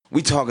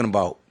We talking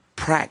about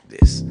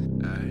practice.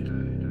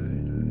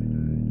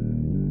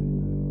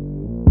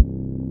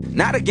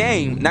 Not a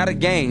game, not a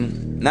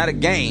game, not a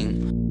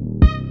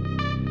game.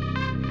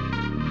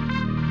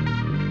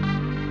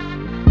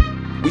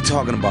 We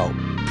talking about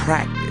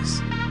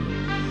practice.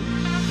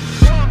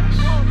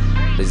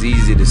 It's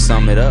easy to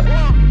sum it up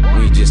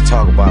when you just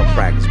talk about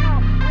practice.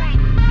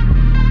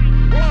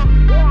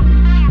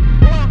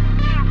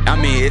 I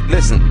mean,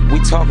 listen, we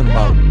talking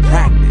about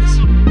practice.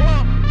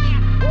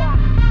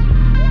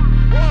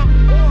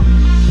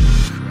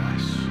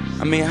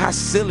 I mean, how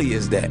silly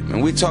is that,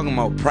 man? We're talking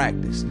about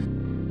practice.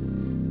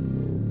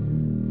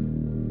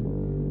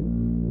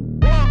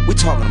 We're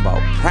talking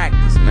about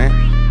practice, man.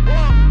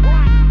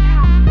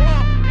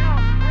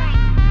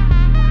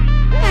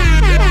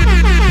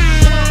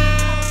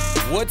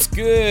 What's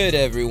good,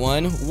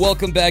 everyone?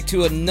 Welcome back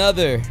to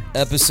another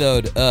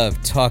episode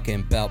of Talking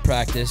About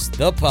Practice,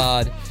 the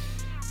pod.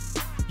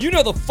 You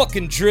know the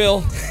fucking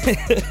drill.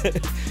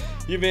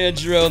 Your man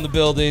Jerome in the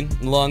building,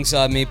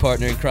 alongside me,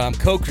 partner in crime,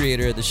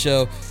 co-creator of the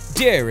show,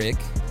 Derek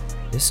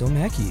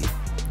Isomaki.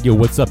 Yo,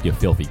 what's up, you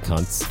filthy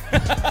cunts?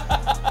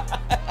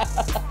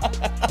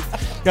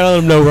 Gotta let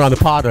them know we're on the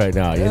pod right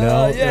now, you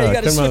know? Yeah, you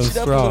gotta switch it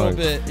up a little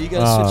bit. You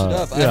gotta switch it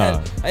up.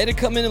 Yeah. I had to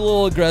come in a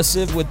little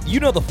aggressive with, you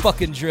know the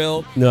fucking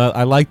drill. No,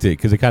 I liked it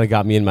because it kind of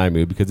got me in my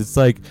mood because it's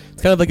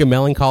kind of like a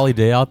melancholy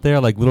day out there,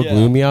 like a little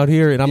gloomy out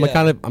here, and I'm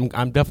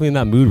I'm definitely in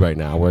that mood right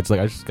now where it's like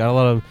I just got a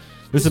lot of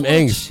there's some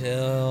angst.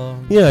 Chill.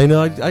 Yeah, you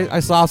know, I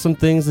saw some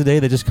things today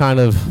that just kind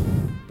of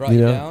Brought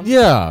you down?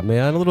 Yeah,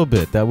 man, a little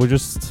bit that were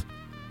just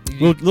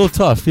a little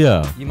tough,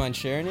 yeah. You mind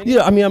sharing it?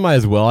 Yeah, I mean, I might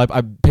as well.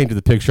 I painted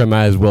the picture. I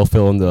might as well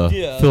fill in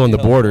the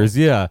borders.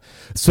 Yeah.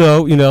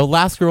 So, you know,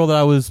 last girl that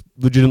I was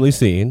legitimately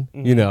seeing,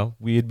 you know,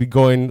 we'd be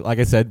going, like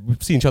I said,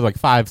 we've seen each other like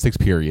 5-6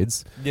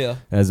 periods. Yeah.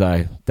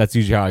 That's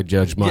usually how I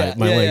judge my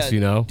lengths, you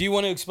know. Do you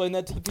want to explain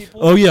that to the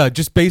people? Oh, yeah.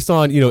 Just based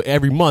on, you know,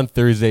 every month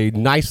there is a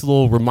nice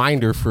little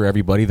reminder for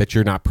everybody that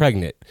you're not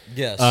pregnant.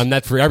 Yes.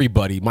 That's for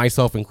everybody,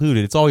 myself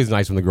included. It's always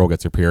nice when the girl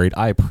gets her period.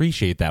 I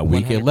appreciate that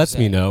week. 100%. It lets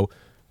me know.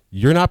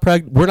 We're not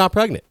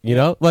pregnant, you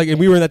know? And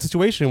we were in that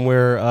situation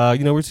where,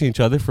 you know, we're seeing each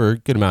other for a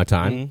good amount of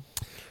time.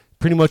 Mm-hmm.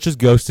 Pretty much just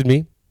ghosted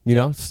me, you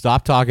know,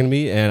 stopped talking to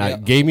me, and I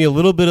gave me a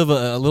little bit of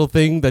a little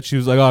thing that she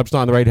was like, oh, I'm just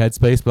not in the right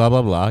headspace, blah,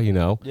 blah, blah, you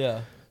know?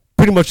 Yeah.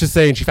 Pretty much just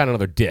saying she found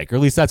another dick, or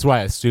at least that's what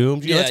I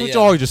assumed. You know, that's what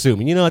you're always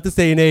assuming. You know, at this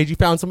day and age, you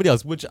found somebody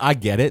else, which I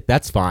get it.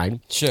 That's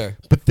fine. Sure.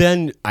 But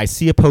then I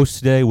see a post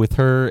today with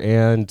her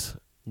and...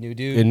 New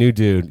dude? A new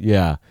dude,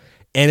 yeah.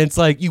 And it's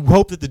like, you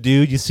hope that the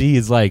dude you see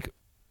is like...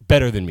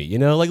 better than me, you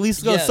know, like at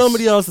least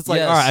somebody else. It's like,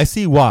 all right, I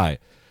see why,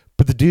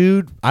 but the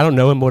dude, I don't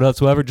know him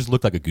whatsoever, just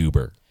looked like a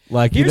goober.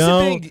 Like, here's you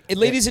know, the thing,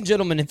 ladies and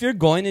gentlemen, if you're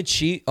going to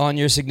cheat on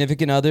your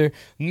significant other,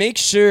 make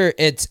sure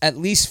it's at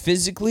least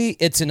physically,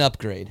 it's an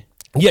upgrade.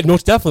 Yeah, no,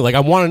 it's definitely like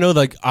I want to know,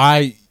 like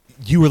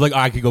you were like,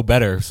 I could go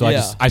better, so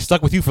I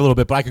stuck with you for a little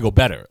bit, but I could go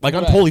better. Like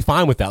I'm totally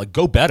fine with that. Like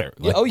go better.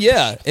 Like, oh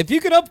yeah, if you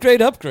can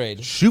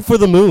upgrade. Shoot for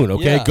the moon,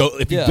 okay? Yeah. Go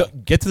if you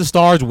get to the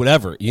stars,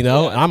 whatever, you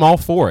know. And I'm all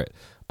for it.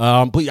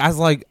 But I was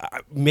like,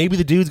 maybe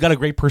the dude's got a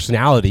great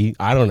personality.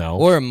 I don't know.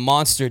 Or a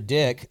monster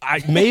dick.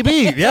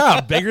 Maybe,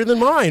 yeah, bigger than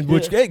mine.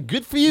 Which, hey,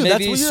 good for you. Maybe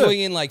That's he's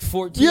swinging like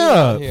 14.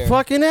 Yeah,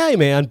 fucking A,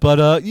 man.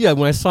 But yeah,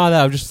 when I saw that,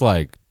 I was just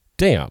like,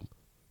 damn.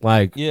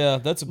 Like, yeah,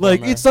 that's a bummer.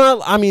 Like, it's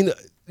not. I mean,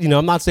 you know,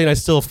 I'm not saying I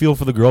still feel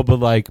for the girl, but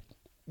like,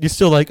 you're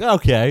still like,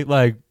 okay,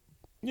 like.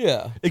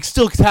 Yeah. It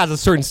still has a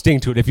certain sting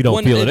to it if you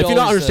don't feel it. If you're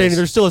not understanding,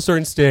 there's still a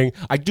certain sting.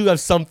 I do have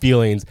some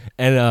feelings.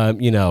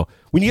 And, you know,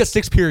 when you get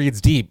 6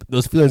 periods deep,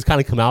 those feelings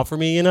kind of come out for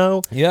me, you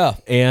know? Yeah.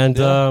 And,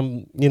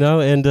 you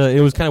know, and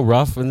it was kind of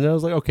rough. And I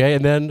was like, okay.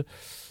 And then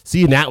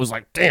seeing that was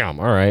like, damn,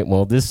 all right,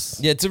 well, this...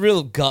 Yeah, it's a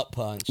real gut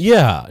punch.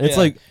 Yeah. It's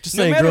like, just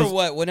no saying... matter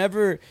what,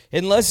 whenever...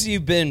 Unless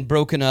you've been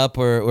broken up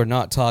or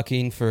not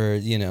talking for,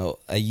 you know,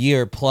 a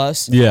year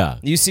plus... Yeah.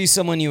 You see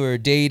someone you were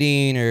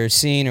dating or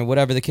seeing or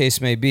whatever the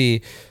case may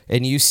be,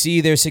 and you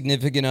see their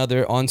significant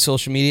other on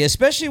social media,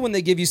 especially when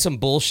they give you some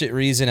bullshit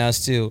reason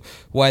as to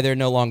why they're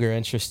no longer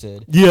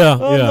interested. Yeah,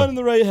 I'm not in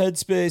the right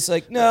headspace.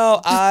 Like,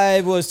 no,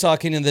 I was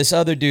talking to this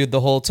other dude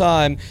the whole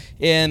time,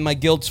 and my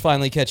guilt's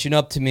finally catching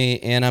up to me,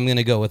 and I'm going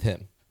to go with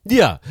him.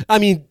 Yeah. I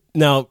mean,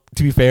 now,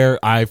 to be fair,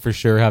 I for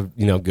sure have,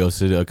 you know,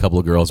 ghosted a couple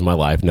of girls in my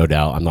life, no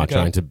doubt. I'm not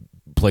trying to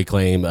play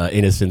claim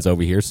innocence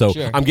over here. So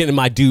I'm getting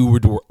my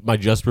my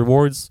just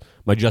rewards,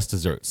 my just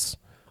desserts.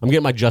 I'm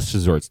getting my just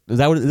desserts. Is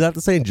that the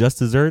saying, just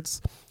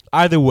desserts?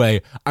 Either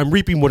way, I'm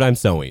reaping what I'm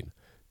sowing.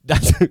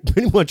 That's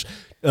pretty much.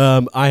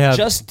 I have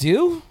just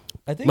due.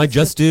 I think my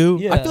just due.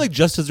 Yeah. I feel like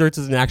just desserts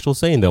is an actual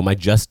saying though. My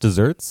just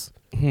desserts.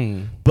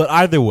 But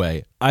either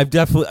way, I've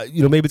definitely,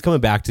 you know, maybe it's coming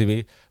back to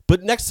me.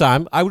 But next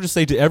time, I would just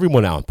say to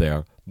everyone out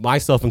there,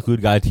 myself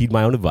included, gotta heed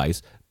my own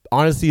advice.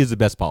 Honesty is the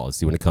best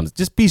policy when it comes.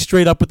 Just be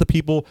straight up with the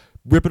people.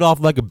 Rip it off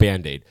like a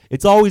Band-Aid.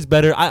 It's always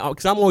better.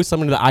 Because I'm always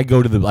someone that I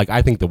go to the, like,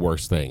 I think the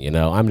worst thing, you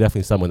know. I'm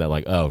definitely someone that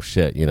like, oh,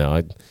 shit, you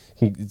know.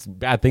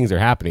 Bad things are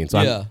happening. So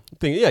I'm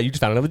thinking, you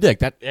just found another dick.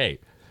 Hey.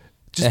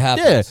 Just, it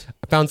happens.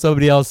 I found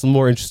somebody else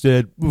more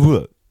interested.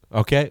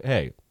 Okay,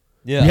 hey.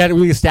 Yeah. We hadn't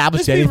really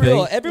established Let's be anything.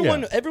 real.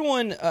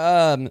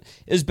 Everyone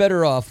is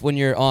better off when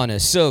you're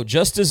honest. So,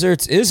 just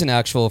desserts is an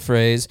actual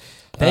phrase.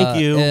 Thank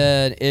you.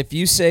 And if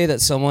you say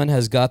that someone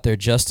has got their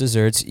just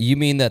desserts, you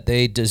mean that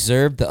they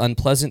deserve the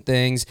unpleasant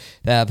things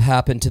that have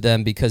happened to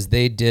them because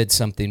they did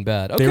something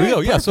bad. Okay, There we go.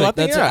 Yeah, so I perfect.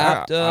 think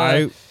That's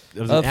an apt it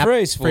was an apt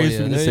phrase for you. me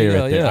to There say you right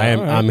go. there. Yeah,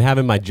 all right. I'm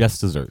having my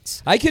just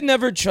desserts. I can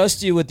never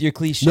trust you with your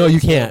cliches. No, you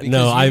though, can't. because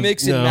No, you I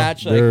mix and no,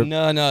 match like they're-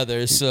 none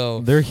others.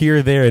 So They're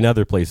here, there, and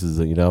other places,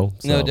 you know.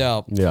 no so,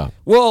 doubt. Yeah.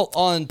 Well,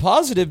 on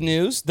positive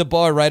news, the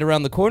bar right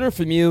around the corner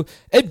from you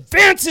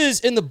advances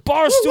in the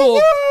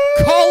Barstool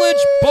College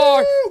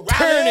Bar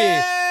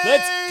Tourney.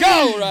 Let's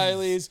go,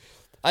 Riley's.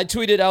 I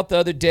tweeted out the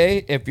other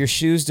day, if your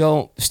shoes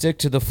don't stick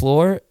to the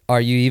floor,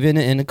 are you even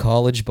in a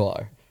college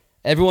bar?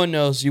 Everyone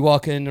knows you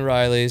walk into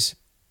Riley's,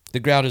 the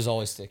ground is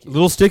always sticky. A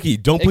little sticky.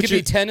 Don't It put could your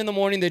be 10 in the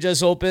morning, they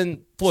just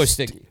open, floor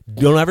sticky.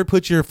 don't ever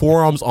put your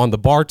forearms on the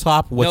bar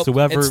top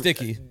whatsoever. it's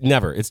sticky.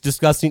 Never. It's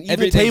disgusting. Even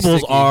Everything's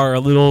tables sticky. are a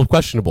little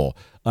questionable.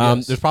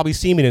 Yes. There's probably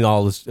semen in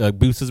all this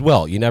booths as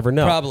well. You never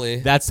know. Probably.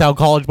 That's how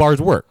college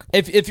bars work.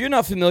 If you're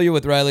not familiar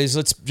with Riley's,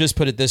 let's just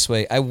put it this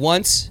way. I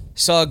once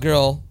saw a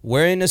girl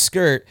wearing a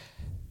skirt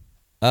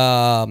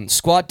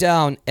squat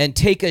down and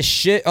take a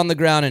shit on the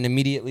ground and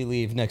immediately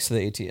leave next to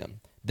the ATM.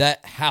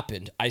 That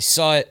happened. I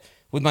saw it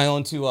with my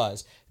own two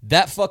eyes.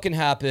 That fucking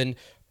happened.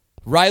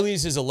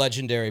 Riley's is a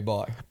legendary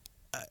bar.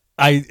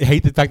 I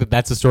hate the fact that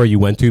that's the story you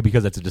went to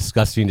because it's a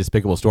disgusting,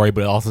 despicable story,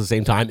 but also at the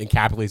same time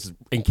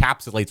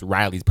encapsulates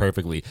Riley's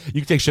perfectly.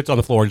 You can take shits on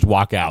the floor and just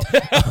walk out.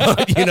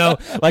 You know,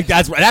 like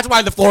that's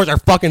why the floors are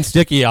fucking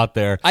sticky out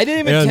there. I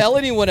didn't even And tell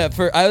anyone at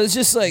first. I was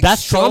just like,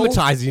 That's so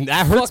traumatizing.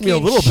 That hurts me a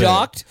fucking little bit.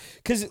 shocked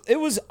because it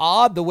was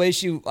odd the way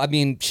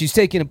she's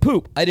taking a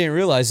poop. I didn't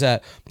realize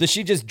that. That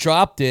she just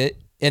dropped it,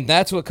 and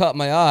that's what caught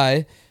my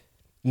eye.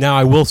 Now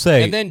I will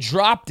say, And then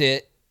dropped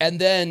it, and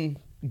then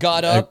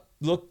got up,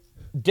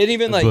 didn't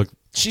even like. Look,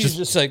 She's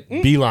just like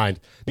beeline.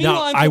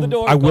 Now, Beeline for the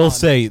door, I will gone.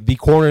 say the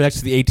corner next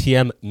to the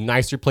ATM,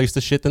 nicer place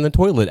to shit than the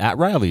toilet at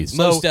Riley's. So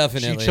Most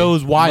definitely. she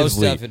chose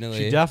wisely. Most definitely.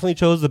 She definitely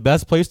chose the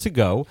best place to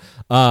go.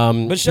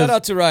 But shout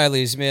out to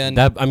Riley's, man.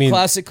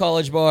 Classic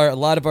college bar. A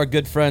lot of our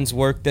good friends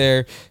work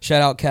there.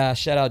 Shout out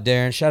Cash. Shout out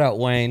Darren. Shout out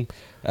Wayne.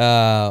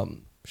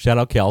 Shout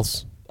out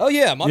Kels. Oh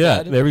yeah, my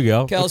Yeah, bad. there we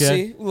go. Kelsey,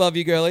 Okay. love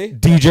you, girly.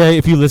 DJ,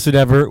 if you listen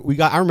ever,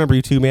 I remember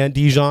you too, man.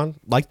 Dijon,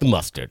 like the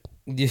mustard.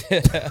 Yeah.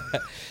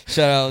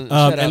 shout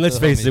out. And let's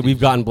to the face homie it, we've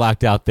gotten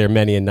blacked out there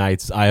many a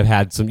nights. I have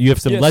had some. You have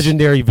some Yes.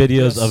 legendary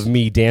videos Yes. of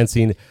me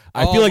dancing.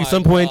 I Oh feel like at my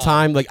some point in God.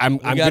 time, like I'm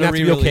gonna gotta have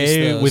to be re-release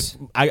okay those. with.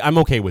 I'm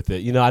okay with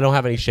it. You know, I don't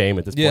have any shame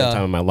at this point in Yeah.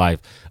 time in my life.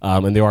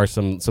 And there are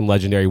some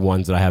legendary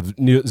ones that I have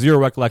zero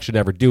recollection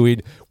ever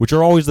doing, which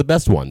are always the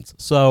best ones.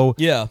 So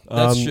Yeah,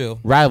 that's true.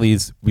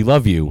 Riley's, we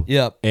love you.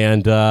 Yep.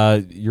 And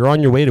you're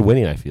on your way to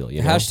winning. I feel.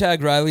 You know?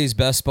 Hashtag Riley's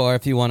Best Bar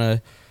if you want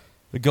to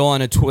go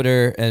on a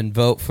Twitter and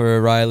vote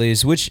for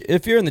Riley's, which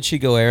if you're in the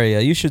Chico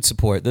area, you should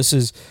support. This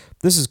is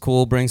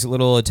cool, brings a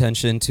little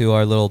attention to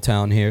our little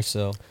town here.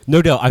 So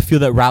No doubt. I feel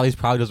that Riley's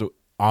probably doesn't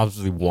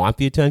obviously want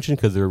the attention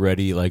because they're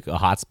already like a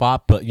hot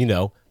spot. But, you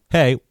know,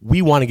 hey,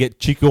 we want to get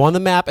Chico on the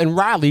map. And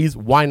Riley's,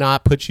 why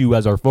not put you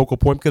as our focal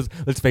point? Because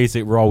let's face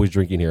it, we're always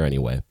drinking here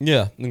anyway.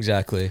 yeah,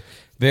 exactly.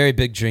 Very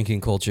big drinking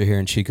culture here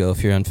in Chico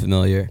if you're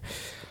unfamiliar.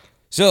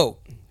 So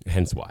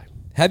Hence why.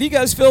 have you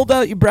guys filled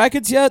out your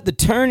brackets yet? The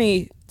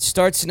tourney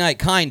starts tonight,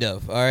 kind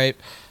of. All right.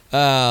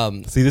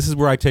 See, this is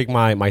where I take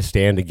my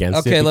stand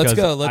against it. Okay, let's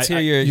because go. Let's hear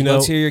I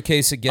your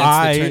case against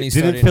the I tourney.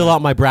 didn't fill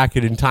out my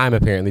bracket in time,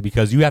 apparently,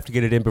 because you have to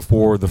get it in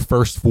before the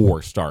first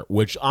four start,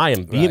 which I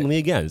am vehemently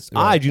against.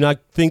 I do not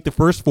think the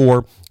first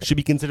four should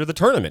be considered the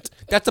tournament.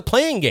 That's the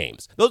playing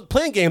games. Those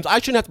playing games, I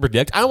shouldn't have to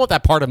predict. I don't want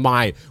that part of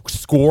my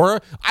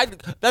score.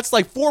 That's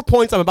like 4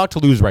 points I'm about to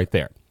lose right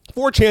there.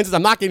 4 chances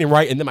I'm not getting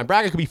right, and then my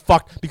bracket could be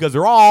fucked because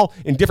they're all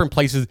in different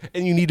places,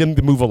 and you need them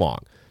to move along.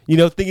 You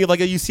know, thinking of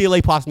like a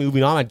UCLA possibly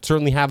moving on, I'd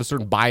certainly have a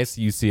certain bias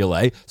to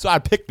UCLA, so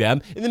I'd pick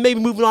them, and then maybe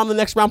moving on to the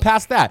next round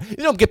past that. You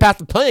don't get past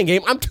the playing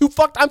game, I'm too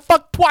fucked. I'm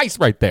fucked twice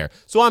right there.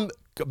 So I'm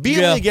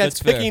vehemently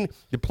against that's fair. picking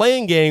the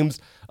playing games.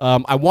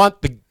 I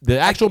want the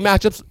actual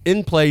matchups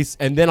in place,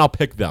 and then I'll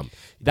pick them.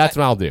 That's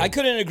what I'll do. I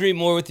couldn't agree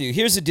more with you.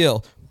 Here's the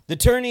deal. The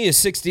tourney is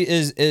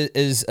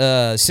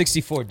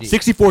 64 deep.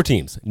 64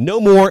 teams. No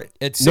more,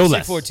 It's no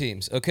 64 less.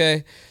 teams,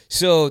 okay?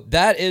 So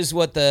that is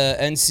what the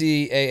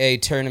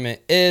NCAA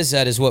tournament is.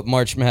 That is what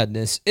March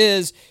Madness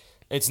is.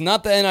 It's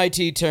not the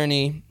NIT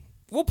tourney.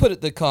 We'll put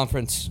the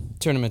conference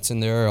tournaments in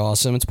there. Are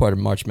awesome. It's part of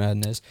March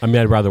Madness. I mean,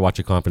 I'd rather watch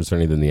a conference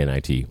tourney than the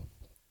NIT.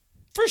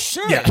 For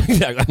sure.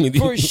 Yeah, I mean,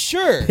 For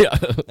sure. Yeah.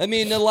 I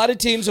mean, a lot of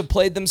teams have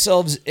played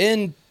themselves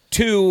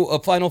into a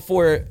Final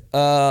Four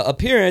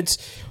appearance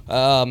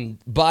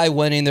by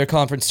winning their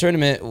conference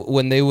tournament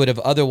when they would have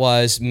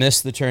otherwise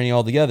missed the tourney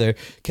altogether.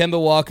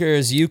 Kemba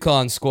Walker's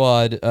UConn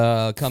squad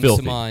comes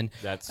Filthy. to mind.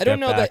 That I don't step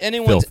know back, that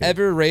anyone's filthy.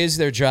 ever raised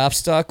their draft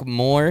stock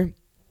more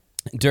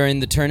during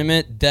the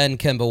tournament than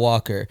Kemba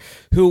Walker,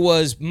 who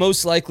was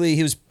most likely,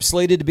 he was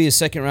slated to be a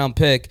second-round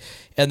pick,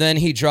 and then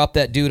he dropped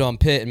that dude on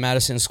Pitt in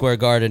Madison Square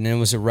Garden, and it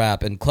was a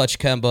wrap. And Clutch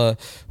Kemba,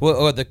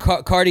 or the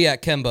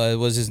Cardiac Kemba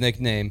was his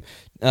nickname,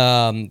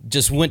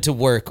 just went to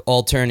work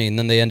all tourney, and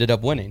then they ended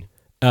up winning.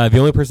 The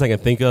only person I can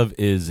think of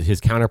is his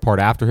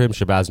counterpart after him,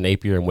 Shabazz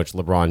Napier, in which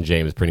LeBron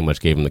James pretty much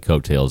gave him the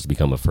coattails to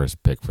become a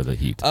first pick for the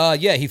Heat.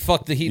 Yeah, he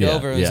fucked the Heat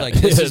over and was like,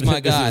 this is my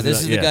guy.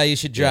 This is the guy you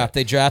should draft.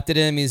 They drafted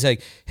him. He's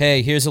like,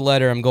 hey, here's a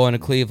letter. I'm going to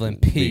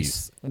Cleveland.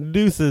 Peace.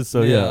 Deuces.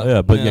 So,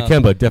 But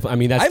Kemba, definitely. I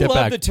mean, that's I step love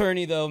back. the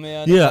tourney, though,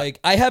 man. Yeah. Like,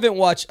 I haven't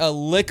watched a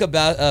lick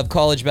of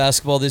college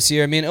basketball this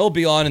year. I mean, it'll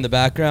be on in the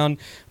background,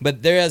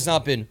 but there has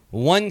not been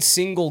one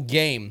single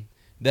game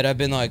that I've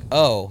been like,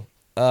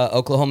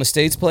 Oklahoma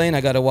State's playing.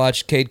 I got to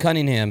watch Cade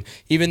Cunningham,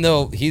 even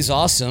though he's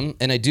awesome,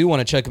 and I do want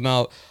to check him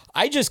out.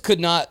 I just could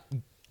not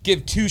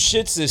give two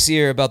shits this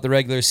year about the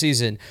regular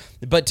season.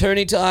 But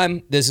tourney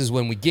time, this is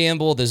when we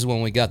gamble. This is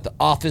when we got the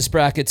office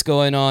brackets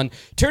going on.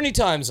 Tourney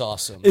time's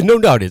awesome. No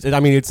doubt it is. I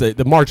mean,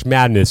 the March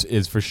Madness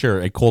is for sure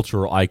a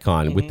cultural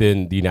icon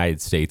within the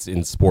United States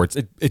in sports.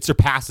 It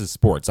surpasses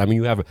sports. I mean,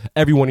 you have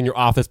everyone in your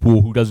office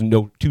pool who doesn't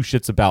know two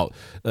shits about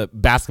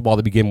basketball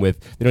to begin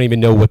with. They don't even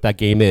know what that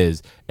game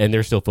is, and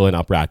they're still filling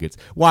out brackets.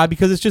 Why?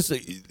 Because it's just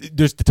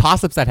there's the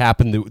toss-ups that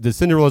happen, the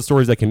Cinderella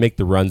stories that can make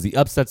the runs, the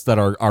upsets that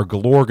are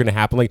galore going to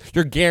happen. Like,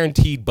 you're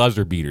guaranteed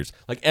buzzer beaters.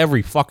 Like,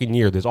 every fucking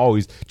year, there's always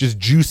just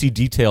juicy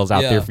details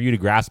out there for you to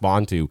grasp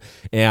onto,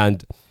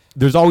 and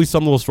there's always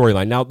some little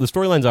storyline. Now, the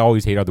storylines I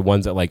always hate are the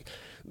ones that, like,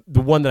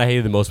 the one that I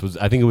hated the most was,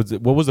 I think it was,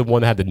 what was the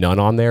one that had the nun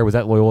on there? Was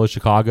that Loyola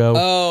Chicago?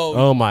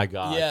 Oh my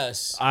God.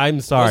 Yes.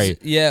 I'm sorry.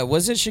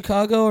 Was it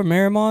Chicago or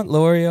Marymount?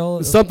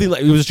 Loyola? Something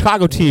like, it was a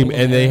Chicago team,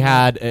 and they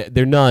had,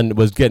 their nun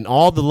was getting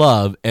all the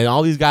love, and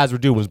all these guys were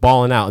doing was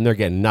balling out, and they're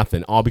getting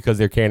nothing, all because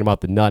they're caring about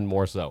the nun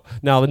more so.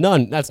 Now, the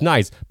nun, that's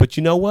nice, but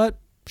you know what?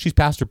 She's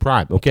past her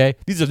prime, okay?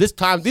 These are this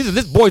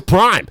boy's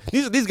prime.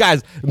 These are these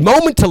guys'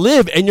 moment to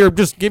live, and you're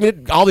just giving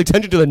it all the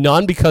attention to the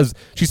nun because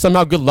she's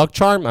somehow good luck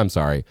charm? I'm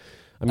sorry.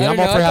 I mean, I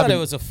thought it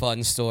was a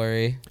fun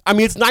story. I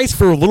mean, it's nice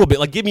for a little bit.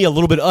 Like, give me a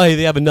little bit, hey,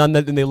 they have a nun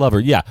and they love her.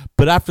 Yeah.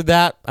 But after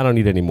that, I don't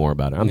need any more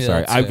about it. I'm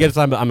sorry. I guess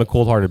I'm a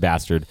cold-hearted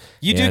bastard.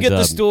 You do get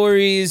the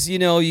stories, you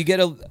know,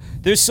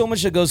 there's so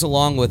much that goes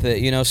along with it.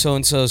 You know,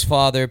 so-and-so's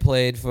father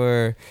played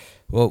for,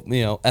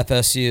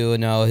 FSU,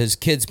 and now his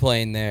kid's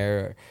playing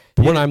there.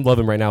 The one I'm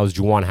loving right now is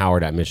Juwan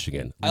Howard at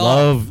Michigan.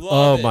 Love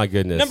oh it. My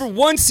goodness. Number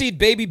 1 seed,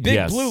 baby,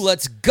 Big Blue,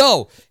 let's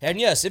go. And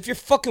yes, if you're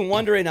fucking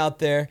wondering out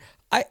there,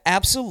 I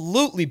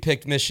absolutely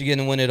picked Michigan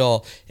to win it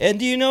all. And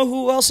do you know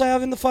who else I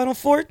have in the Final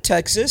Four?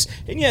 Texas.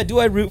 And yeah, do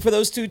I root for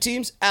those two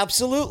teams?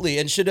 Absolutely.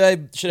 And should I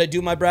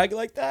do my brag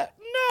like that?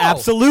 No.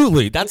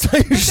 Absolutely. That's how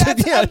you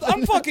should.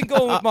 I'm fucking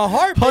going with my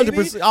heart, baby.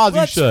 100%.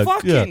 Let's you should.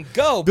 fucking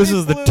go. This Big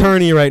is the Blue,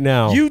 tourney right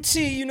now. UT,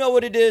 you know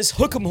what it is.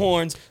 Hook 'em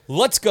horns.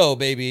 Let's go,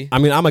 baby. I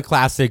mean, I'm a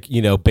classic,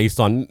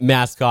 based on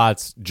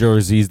mascots,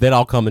 jerseys, that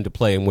all come into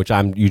play, in which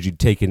I'm usually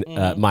taking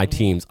my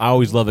teams. I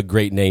always love a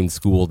great named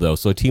school, though.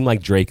 So a team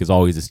like Drake is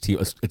always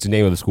it's a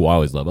name of the school I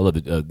always love. I love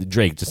the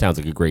Drake. Just sounds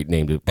like a great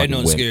name to fucking Ain't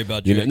nothing win. scary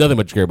about Drake. Nothing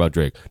much scary about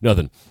Drake.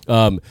 Nothing.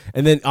 And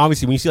then,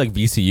 obviously, when you see like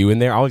VCU in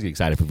there, I always get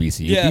excited for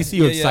VCU.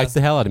 VCU excites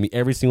the hell out of me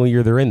every single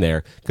year they're in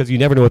there, because you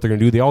never know what they're going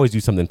to do. They always do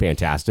something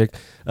fantastic.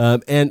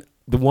 And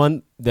the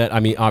one that, I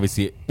mean,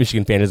 obviously,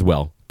 Michigan fan as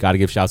well. Got to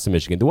give shouts to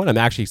Michigan. The one I'm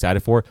actually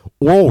excited for,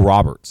 Oral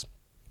Roberts.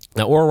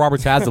 Now, Oral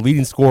Roberts has the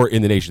leading scorer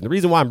in the nation. The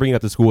reason why I'm bringing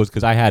up the school is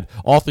because I had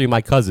all three of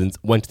my cousins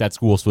went to that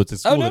school, so it's a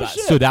school that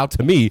stood out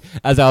to me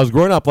as I was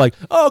growing up. Like,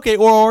 oh, okay,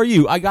 Oral, are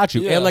you? I got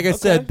you. And like I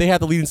said, they had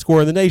the leading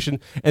scorer in the nation,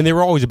 and they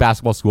were always a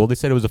basketball school. They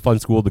said it was a fun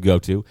school to go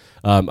to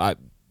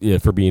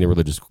for being a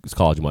religious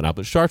college and whatnot.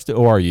 But Sharks to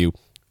ORU,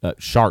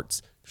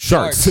 Sharks.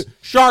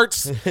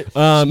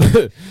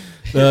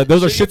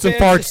 Those are shits and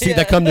farts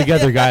that come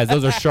together, guys.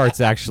 Those are sharts,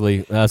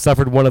 actually.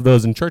 Suffered one of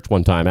those in church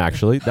one time,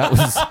 actually. That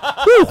was...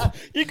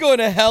 You're going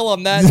to hell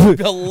on that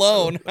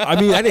alone. I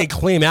mean, I didn't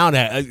claim out.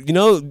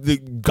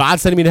 God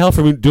sending me to hell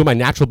for doing my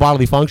natural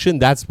bodily function.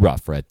 That's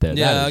rough right there.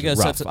 Yeah, I guess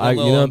rough. That's a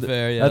little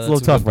unfair. That's a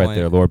little tough right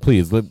there, Lord.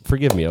 Please,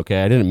 forgive me,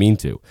 okay? I didn't mean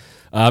to.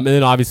 And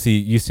then,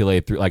 obviously,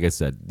 UCLA, like I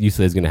said,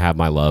 UCLA is going to have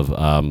my love.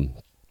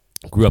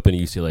 Grew up in a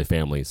UCLA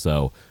family,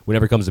 so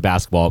whenever it comes to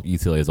basketball,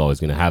 UCLA is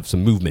always going to have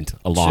some movement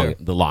along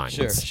the line.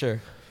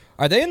 Sure.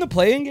 Are they in the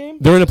playing game?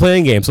 They're in the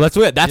playing game, so that's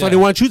why I didn't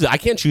want to choose it. I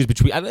can't choose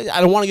between. I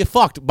don't want to get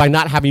fucked by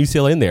not having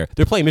UCLA in there.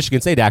 They're playing Michigan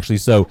State, actually,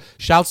 so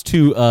shouts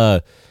to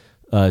Tom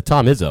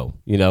Izzo.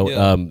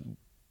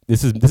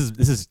 This is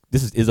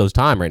Izzo's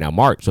time right now,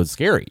 March, so it's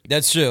scary.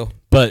 That's true.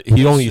 But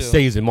he only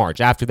stays in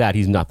March. After that,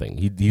 he's nothing.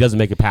 He doesn't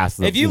make it past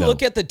the... If you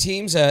look at the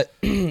teams that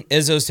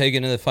Izzo's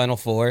taken to the Final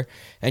Four,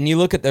 and you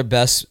look at their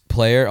best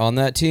player on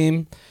that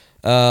team,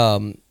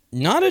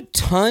 not a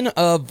ton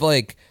of,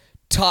 like,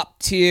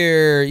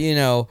 top-tier,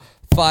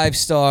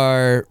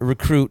 5-star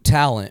recruit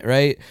talent,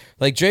 right?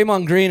 Like,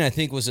 Draymond Green, I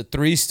think, was a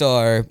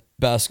 3-star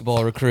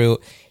basketball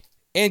recruit.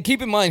 And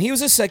keep in mind, he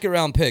was a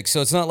second-round pick,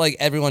 so it's not like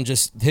everyone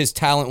his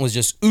talent was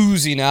just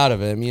oozing out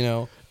of him,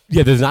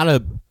 Yeah, there's not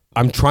a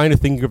I'm trying to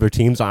think of their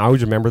teams. I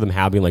always remember them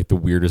having like the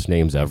weirdest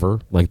names ever.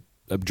 Like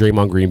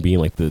Draymond Green being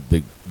like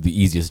the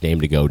easiest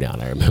name to go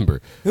down. I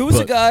remember. Who was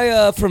the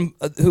guy from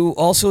who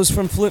also is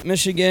from Flint,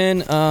 Michigan?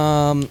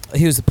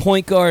 He was the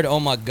point guard. Oh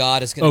my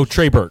God, it's gonna. Oh,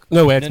 Trey Burke.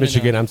 No, that's No.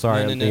 Michigan. I'm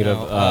sorry. No, I'm thinking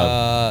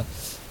of.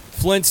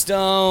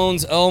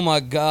 Flintstones. Oh my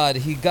God,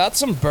 he got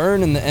some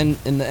burn in the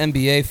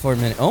NBA for a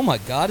minute. Oh my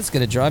God, it's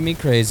gonna drive me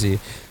crazy.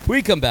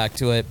 We come back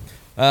to it.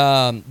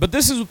 But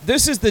this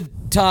is the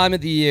time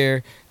of the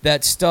year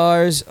that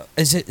stars.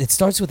 It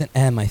starts with an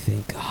M, I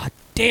think. God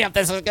damn,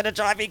 this is gonna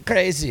drive me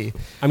crazy.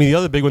 I mean, the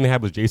other big one they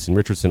had was Jason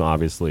Richardson,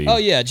 obviously. Oh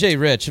yeah, Jay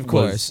Rich, of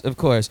course.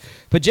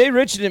 But Jay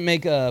Rich didn't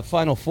make a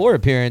Final Four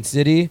appearance,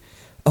 did he?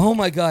 Oh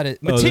my God,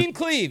 Mateen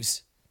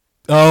Cleaves.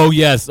 Oh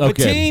yes,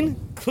 okay. Mateen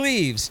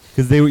Cleaves.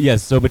 Because they were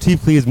So Mateen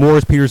Cleaves,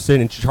 Morris Peterson,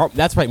 and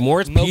that's right,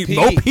 Mo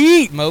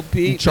Pete,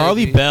 and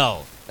Charlie baby.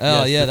 Bell.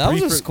 Oh Yes, yeah, the that was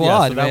three a fir-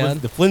 squad, so that man.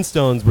 was the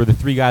Flintstones were the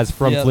three guys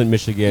from Yep. Flint,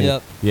 Michigan.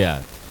 Yep.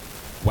 Yeah.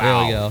 There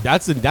Wow. we go.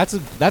 That's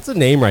a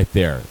name right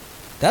there.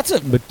 That's a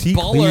Mateen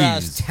baller ass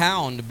Cleaves.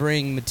 town to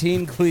bring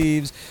Mateen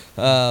Cleaves,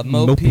 Mo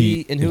Mo Pete,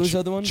 Pete, and who and was the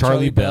other one?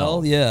 Charlie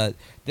Bell. Yeah,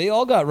 they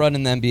all got run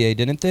in the NBA,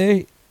 didn't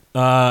they?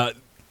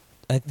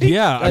 I think.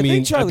 Yeah, I mean,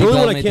 think Charlie the only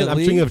Bell one made the I'm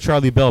league. thinking of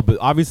Charlie Bell, but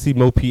obviously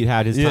Mo Pete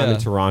had his time Yeah. in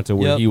Toronto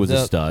where Yep, he was a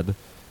yep. stud.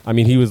 I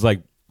mean, he was like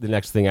the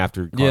next thing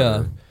after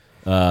Carter.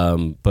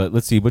 But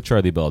let's see what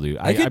Charlie Bell do.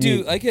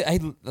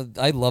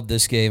 I love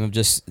this game of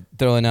just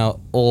throwing out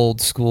old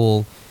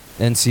school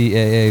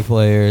NCAA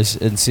players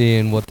and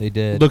seeing what they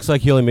did. Looks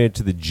like he only made it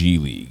to the G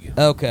League.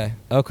 Okay.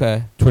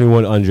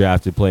 21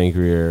 undrafted playing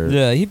career.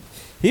 Yeah,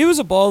 he was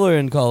a baller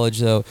in college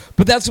though.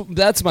 But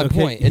that's my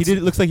point. He did.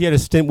 It looks like he had a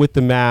stint with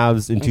the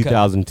Mavs in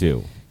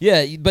 2002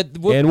 Yeah, but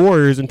and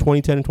Warriors in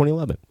 2010 and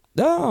 2011.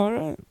 oh, all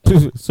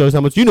right. So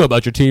how much you know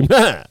about your team?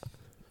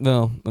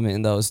 No, I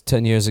mean that was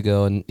 10 years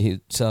ago, and he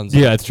sounds.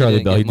 Yeah, like it's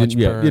Charlie Bell. He didn't.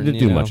 Burn, He didn't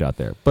do much out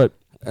there. But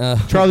Uh,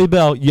 Charlie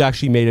Bell, you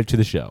actually made it to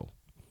the show.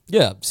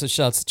 Yeah, so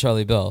shouts to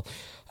Charlie Bell.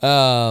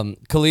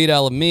 Khalid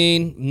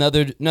Al-Amin,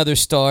 another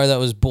star that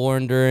was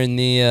born during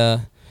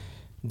the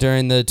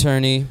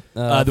tourney.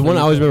 The one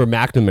I always remember,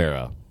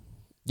 McNamara.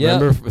 Yeah,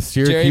 Remember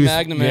Syracuse?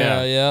 Jerry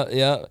McNamara.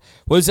 Yeah.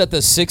 Was that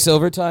the 6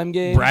 overtime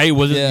game? Right?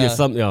 Was it Yeah.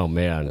 something? Oh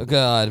man. Oh,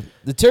 God,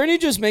 the tourney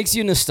just makes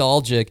you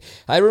nostalgic.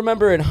 I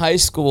remember in high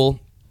school,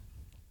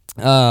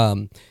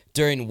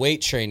 during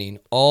weight training,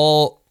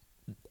 all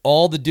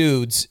the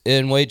dudes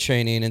in weight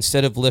training,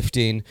 instead of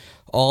lifting,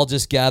 all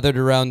just gathered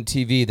around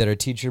TV that our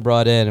teacher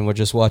brought in, and we're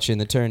just watching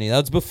the tourney.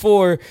 That was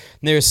before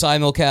they were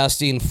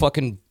simulcasting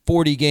fucking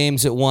 40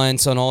 games at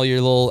once on all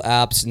your little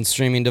apps and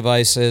streaming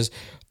devices.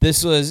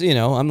 This was, I'm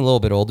a little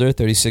bit older,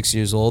 36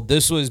 years old.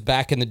 This was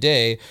back in the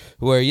day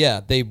where,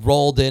 they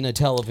rolled in a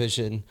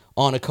television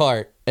on a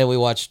cart and we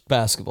watched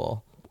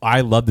basketball.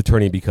 I loved the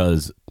tourney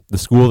because the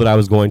school that I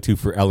was going to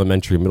for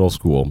elementary and middle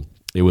school,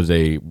 it was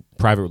a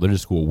private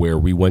religious school where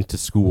we went to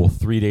school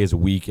 3 days a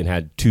week and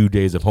had 2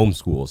 days of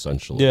homeschool,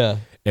 essentially. Yeah.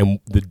 And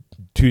the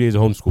 2 days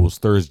of homeschool was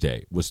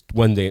Thursday, was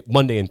Monday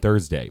and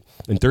Thursday.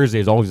 And Thursday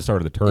is always the start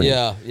of the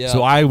tournament. Yeah.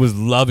 So I was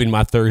loving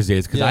my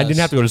Thursdays because I Yes. didn't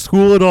have to go to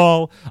school at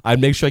all. I'd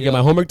make sure I get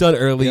my homework done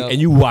early, Yep.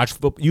 and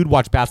you'd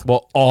watch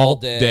basketball all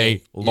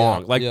day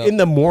long. Yep. Like Yep. in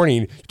the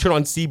morning, you turn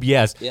on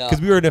CBS Yeah.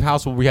 because we were in a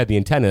house where we had the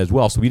antenna as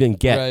well, so we didn't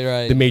get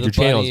Right. the major bunny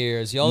channels.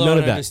 Ears. Y'all None don't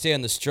of that.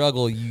 understand the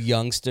struggle, you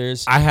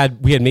youngsters.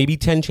 We had maybe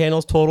 10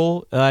 channels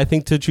total, I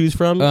think, to choose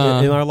from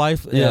in our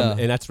life. Yeah.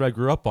 And that's what I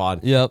grew up on.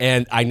 Yep.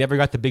 And I never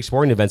got the big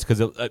sporting events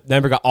because I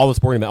never got all the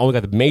sporting events. I only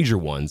got the major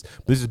ones.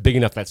 But this is big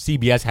enough that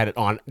CBS had it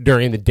on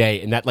during the day.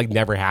 And that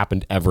never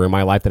happened ever in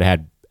my life that I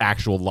had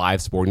actual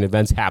live sporting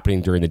events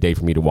happening during the day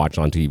for me to watch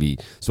on TV.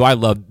 So I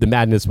loved the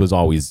madness.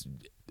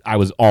 I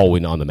was all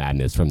in on the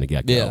madness from the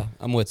get-go. Yeah,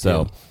 I'm with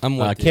So you. I'm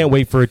with you. can't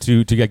wait for it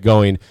to get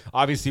going.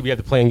 Obviously, we have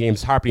the playing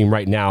games happening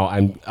right now.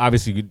 I'm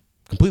obviously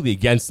completely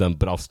against them,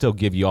 but I'll still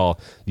give you all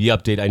the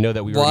update. I know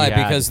that we Why? already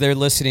had. Because they're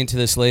listening to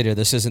this later.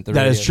 This isn't the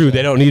That radio is true. show.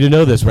 They don't need to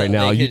know this right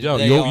now. They You could- don't.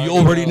 they You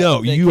already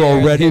know. They You care.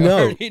 already They know.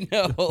 already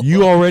know.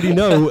 You already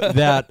know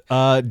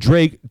that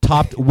Drake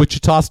topped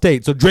Wichita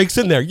State. So Drake's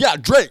in there. Yeah,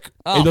 Drake.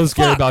 Oh, Ain't no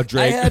scary fuck. about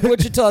Drake. I had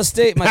Wichita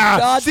State. My See,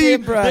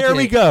 goddamn bracket. there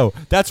we go.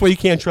 That's why you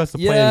can't trust the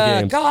playing Yeah,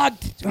 games. God.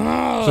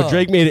 So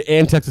Drake made it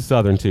and Texas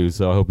Southern too.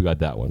 So I hope you got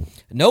that one.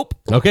 Nope.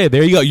 Okay,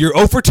 there you go. You're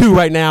 0 for 2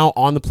 right now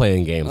on the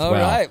playing games. All wow.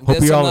 right. Hope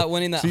Guess we I'm all- not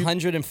winning that See,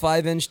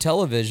 105-inch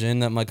television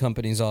that my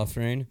company's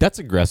offering. That's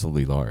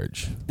aggressively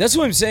large. That's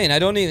what I'm saying. I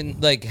don't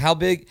even, how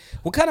big,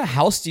 what kind of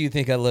house do you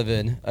think I live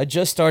in? I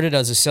just started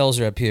as a sales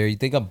rep here. You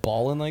think I'm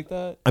balling like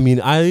that? I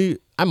mean,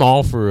 I'm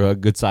all for a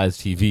good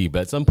sized TV,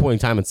 but at some point in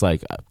time, it's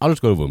like I'll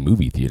just go to a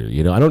movie theater.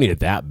 I don't need it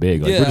that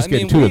big. Like, we're just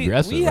getting too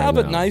aggressive. We right have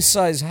now. a nice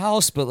size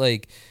house, but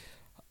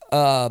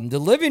the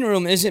living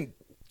room isn't.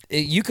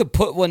 You could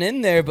put one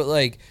in there, but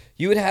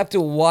you would have to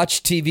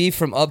watch TV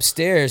from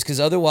upstairs because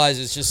otherwise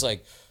it's just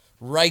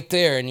right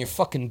there in your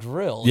fucking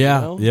grill. Yeah,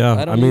 you know? yeah.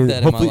 I don't need that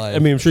in my hopefully, life. I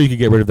mean, I'm sure you could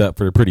get rid of that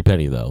for a pretty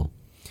penny, though.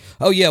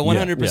 Oh yeah,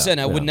 100%.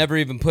 I would yeah. never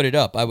even put it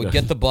up. I would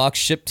get the box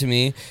shipped to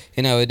me,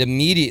 and I would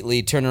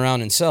immediately turn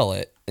around and sell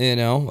it. You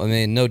know, I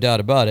mean, no doubt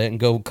about it. And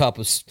go cop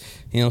a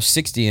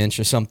 60-inch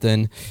or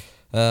something.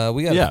 We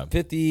got a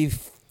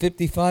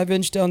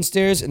 55-inch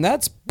downstairs, and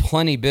that's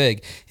plenty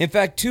big. In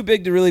fact, too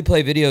big to really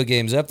play video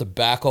games. I have to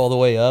back all the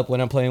way up when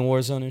I'm playing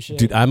Warzone and shit.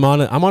 Dude, I'm on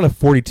a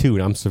 42,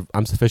 and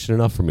I'm sufficient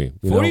enough for me.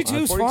 42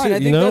 is fine. I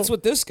think that's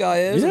what this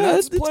guy is. Yeah,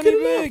 that's plenty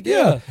big.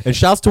 Yeah. And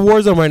shouts to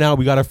Warzone right now.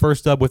 We got our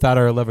first dub without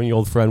our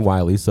 11-year-old friend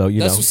Wiley. So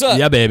that's what's up.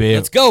 Yeah, baby.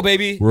 Let's go,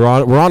 baby. We're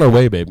on our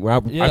way, baby.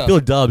 I feel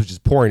dubs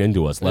just pouring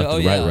into us left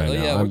and right now.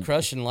 Yeah, we're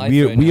crushing life.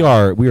 We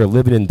are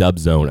living in dub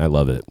zone. I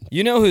love it.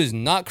 You know who's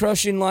not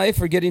crushing life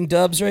or getting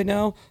dubs right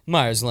now?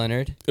 Myers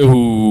Leonard.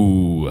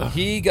 Ooh.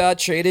 He got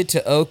traded to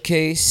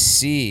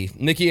OKC.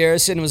 Mickey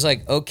Arison was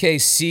like,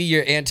 OKC,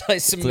 your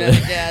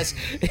anti-Semitic ass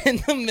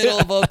in the middle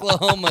of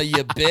Oklahoma,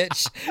 you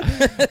bitch.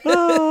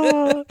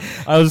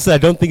 I was say I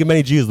don't think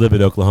many Jews live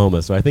in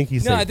Oklahoma, so I think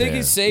he's safe. No, I think there.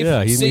 he's safe.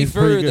 Yeah,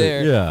 safer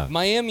there. Yeah.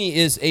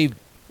 Miami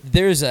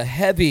there's a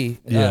heavy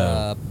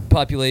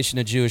population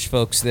of Jewish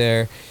folks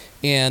there,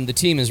 and the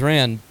team is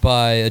ran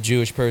by a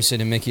Jewish person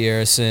in Mickey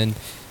Arison.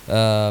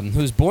 Who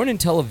was born in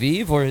Tel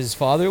Aviv, or his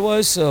father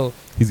was. So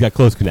he's got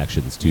close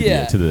connections to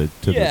the.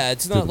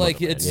 It's not like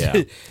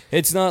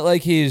it's not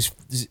like he's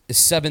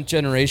seventh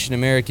generation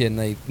American.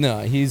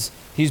 He's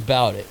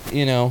about it.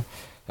 You know.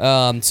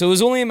 So it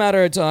was only a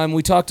matter of time.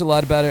 We talked a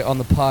lot about it on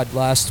the pod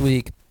last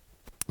week.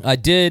 I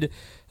did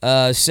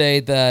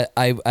say that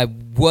I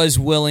was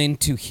willing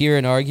to hear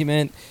an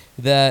argument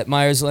that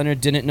Myers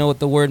Leonard didn't know what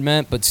the word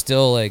meant, but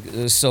still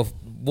so.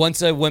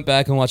 Once I went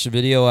back and watched the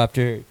video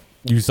after.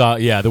 You saw,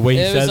 the way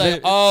he says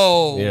it.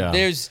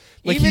 There's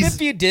even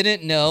if you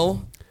didn't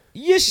know,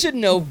 you should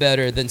know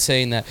better than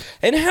saying that.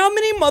 And how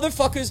many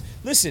motherfuckers?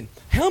 Listen,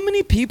 how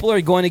many people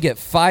are going to get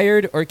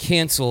fired or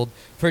canceled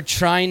for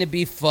trying to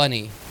be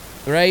funny,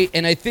 right?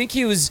 And I think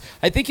he was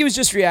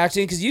just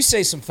reacting because you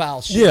say some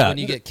foul shit when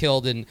you get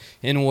killed in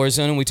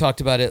Warzone, and we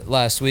talked about it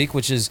last week,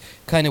 which is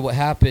kind of what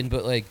happened.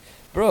 But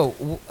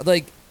bro,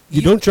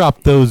 You don't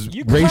drop those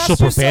racial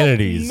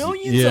profanities.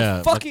 Millions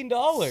of fucking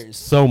dollars.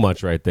 So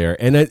much right there.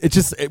 And it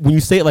just, when you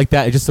say it like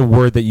that, it's just a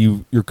word that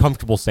you're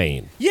comfortable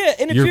saying. Yeah,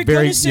 and if you're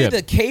going to say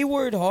the K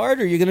word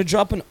hard or you're going to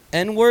drop an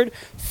N word,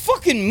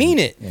 fucking mean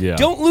it. Yeah.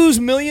 Don't lose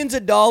millions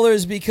of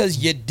dollars because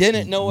you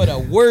didn't know what a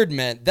word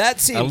meant. That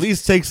seems... At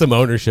least take some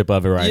ownership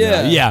of it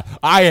now. Yeah,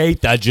 I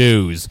hate the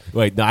Jews.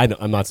 Wait, no,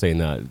 I'm not saying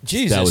that.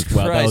 Jesus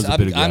Christ.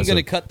 I'm going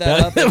to cut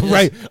that up.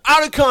 Right.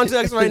 Out of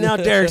context right now,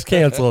 Derek's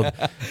canceled.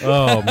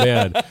 Oh,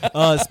 man.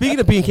 Speaking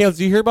of being canceled,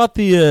 did you hear about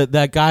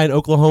that guy in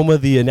Oklahoma,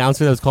 the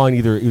announcer that was calling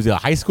it was a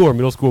high school or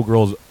middle school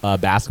girls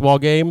basketball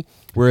game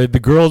where the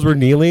girls were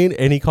kneeling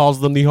and he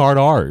calls them the hard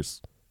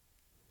R's?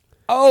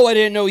 Oh, I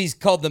didn't know he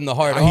called them the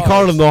hard R's. He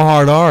called them the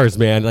hard R's,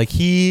 man. Like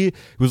he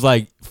was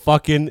like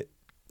fucking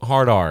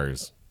hard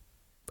R's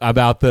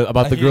about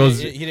the girls.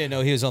 He didn't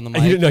know he was on the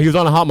mic. He didn't know he was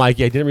on a hot mic.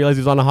 Yeah, he didn't realize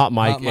he was on a hot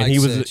mic, and he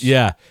was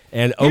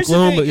And here's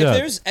Oklahoma. The thing, if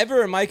there's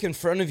ever a mic in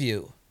front of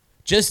you,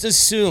 just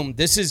assume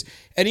this is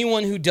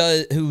anyone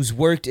who's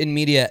worked in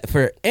media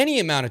for any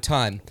amount of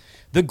time.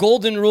 The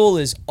golden rule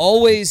is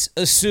always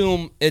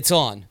assume it's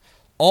on.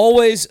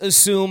 Always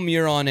assume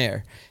you're on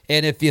air.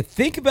 And if you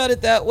think about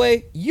it that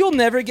way, you'll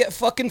never get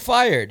fucking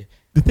fired.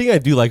 The thing I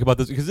do like about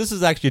this, because this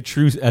is actually a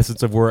true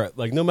essence of where,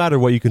 like, no matter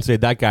what you can say,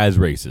 that guy is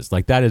racist.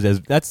 Like,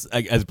 that's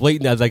as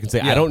blatant as I can say.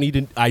 Yeah. I don't need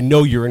to. I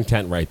know your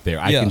intent right there.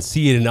 I can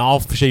see it in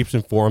all shapes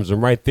and forms,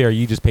 and right there,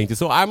 you just painted.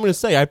 So I'm going to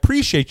say, I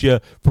appreciate you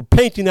for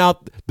painting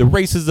out the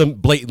racism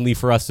blatantly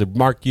for us to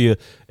mark you,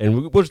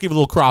 and we'll just give a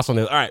little cross on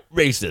it. All right,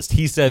 racist.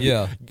 He said,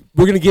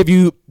 we're going to give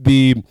you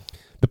the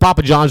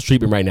Papa John's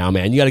treatment right now,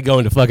 man. You got to go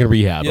into fucking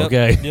rehab,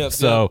 okay? Yep,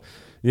 so,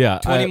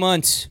 20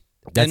 months.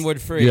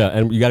 N-word free. Yeah,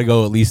 and you got to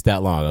go at least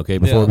that long, okay,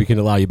 before we can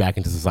allow you back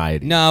into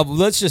society. No,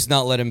 let's just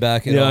not let him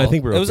back at all. I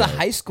think we're okay. It was a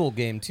high school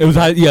game, too. It was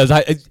high,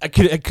 it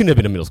couldn't have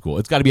been a middle school.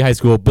 It's got to be high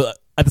school, but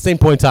at the same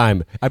point in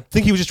time, I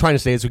think he was just trying to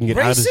say it so he can get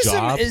out of his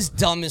job. Racism is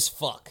dumb as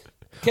fuck,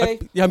 okay?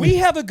 We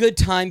have a good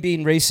time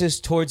being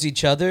racist towards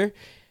each other,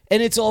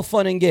 and it's all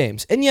fun and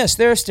games. And yes,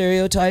 there are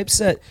stereotypes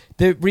that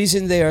the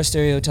reason they are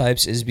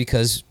stereotypes is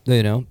because,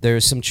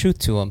 there's some truth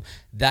to them.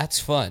 That's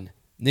fun,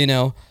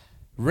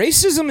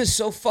 Racism is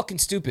so fucking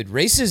stupid.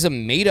 Race is a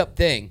made-up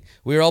thing.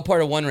 We're all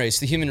part of one race,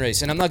 the human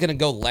race. And I'm not going to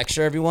go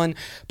lecture everyone,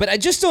 but I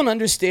just don't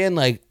understand,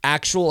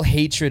 actual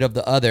hatred of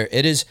the other.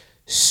 It is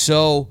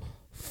so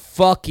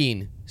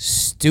fucking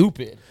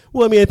stupid.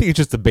 Well, I mean, I think it's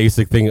just a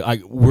basic thing.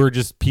 We're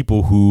just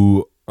people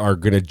who are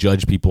going to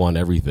judge people on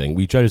everything.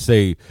 We try to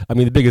say,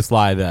 the biggest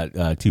lie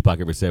that Tupac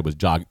ever said was,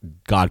 God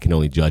can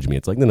only judge me.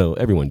 It's like, no,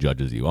 everyone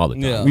judges you all the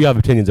time. Yeah. We have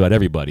opinions about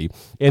everybody.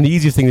 And the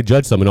easiest thing to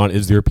judge someone on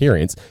is their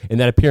appearance. And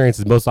that appearance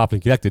is most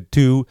often connected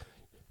to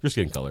Your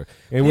skin color.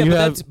 And Yeah, when you but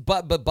have,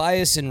 that's but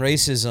bias and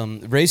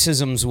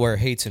racism's where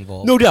hate's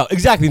involved. no doubt,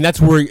 exactly, and that's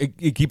where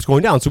it keeps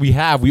going down. So we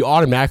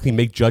automatically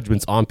make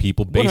judgments on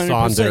people based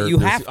on 100%. their. You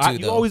have to, you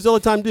though. always all the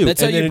time do.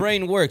 That's And how your then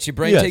brain works. Your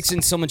brain Yes. takes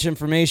in so much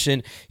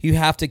information. You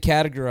have to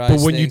categorize. But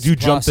when you things, do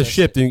jump the process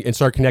ship it. and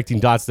start connecting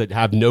dots that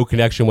have no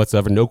connection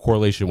whatsoever, no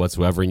correlation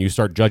whatsoever, and you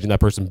start judging that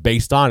person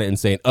based on it and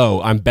saying,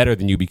 "Oh, I'm better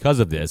than you because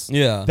of this,"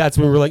 Yeah. that's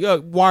when we're like, "Oh,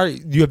 why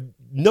you have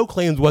no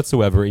claims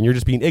whatsoever, and you're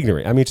just being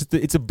ignorant." I mean,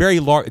 it's a very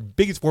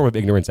biggest form of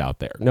ignorance out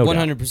there. No,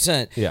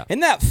 100%. Yeah.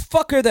 And that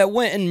fucker that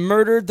went and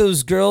murdered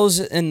those girls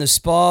in the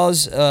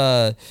spas,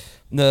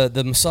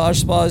 the massage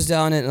spas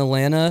down in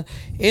Atlanta,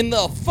 and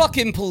the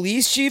fucking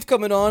police chief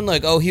coming on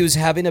like, oh, he was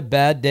having a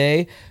bad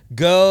day.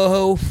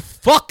 Go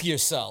fuck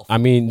yourself. I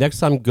mean, next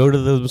time go to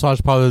the massage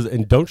parlors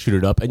and don't shoot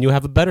it up, and you'll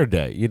have a better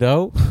day. You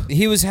know.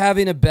 He was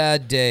having a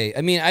bad day.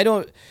 I mean, I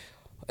don't.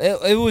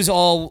 It was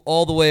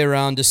all the way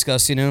around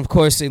disgusting, and of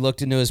course they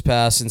looked into his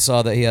past and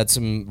saw that he had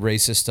some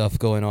racist stuff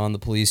going on. The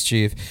police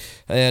chief,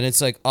 and it's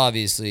like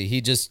obviously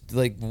he just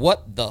like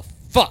what the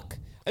fuck.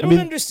 I don't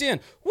understand.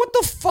 What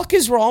the fuck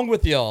is wrong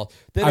with y'all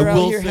that I are out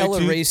will here say hella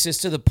too-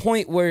 racist to the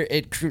point where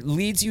it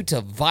leads you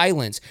to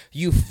violence?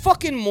 You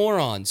fucking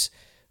morons.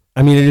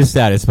 I mean, it is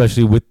sad,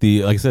 especially with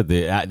the, like I said,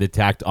 the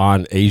attack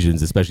on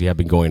Asians, especially have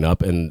been going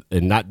up, and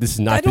not this is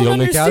not I don't the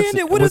only understand case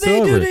it. What do they do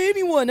whatsoever. to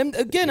anyone?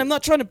 I'm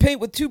not trying to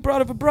paint with too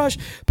broad of a brush,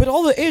 but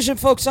all the Asian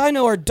folks I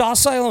know are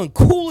docile and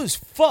cool as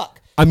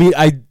fuck. I mean,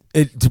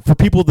 for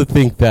people to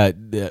think that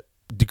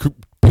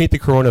paint the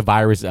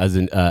coronavirus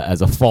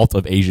as a fault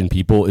of Asian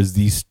people is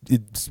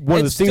it's one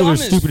of the It's singular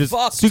dumb as stupidest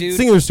fuck, dude.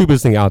 singular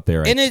stupidest thing out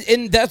there.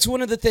 And that's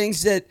one of the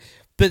things that.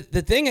 But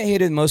the thing I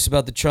hated most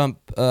about the Trump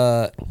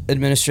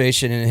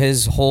administration and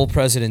his whole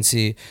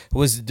presidency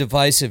was the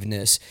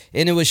divisiveness,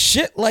 and it was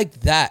shit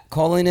like that,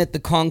 calling it the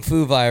Kung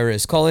Fu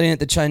virus, calling it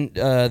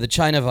the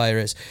China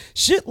virus,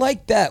 shit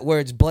like that, where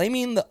it's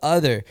blaming the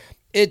other.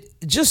 It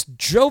just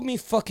drove me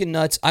fucking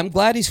nuts. I'm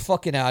glad he's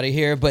fucking out of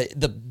here, but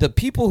the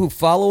people who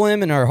follow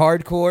him and are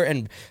hardcore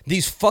and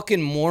these fucking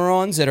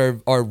morons that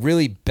are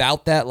really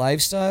about that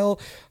lifestyle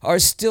are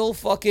still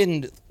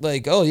fucking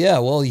like, oh yeah,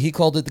 well he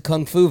called it the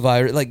Kung Fu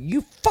virus. Like, you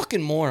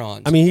fucking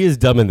morons. I mean, he is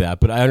dumb in that,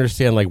 but I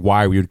understand like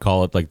why we would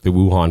call it like the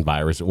Wuhan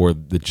virus or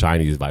the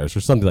Chinese virus or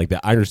something like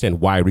that. I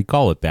understand why we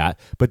call it that,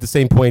 but at the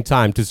same point in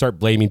time, to start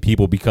blaming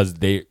people because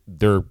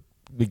they're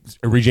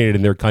originated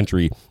in their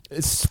country,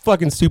 it's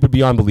fucking stupid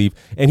beyond belief.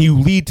 And you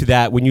lead to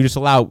that when you just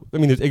allow, I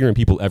mean, there's ignorant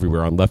people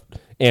everywhere on left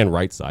and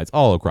right sides,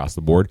 all across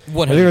the board.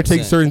 100%. And they're going to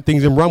take certain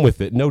things and run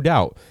with it, no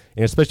doubt.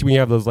 And especially when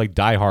you have those like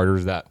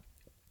dieharders that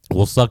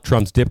will suck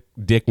Trump's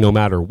dick no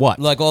matter what.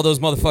 like all those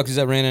motherfuckers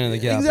that ran into the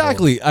Capitol.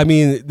 Exactly. I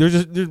mean,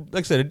 there's like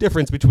I said, a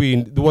difference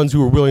between the ones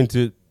who are willing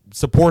to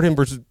support him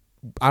versus,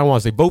 I don't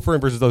want to say vote for him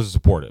versus those who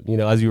support him, you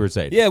know, as you were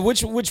saying. Yeah,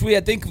 which we,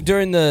 I think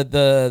during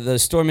the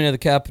storming of the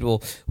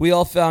Capitol, we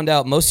all found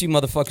out most of you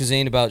motherfuckers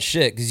ain't about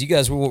shit because you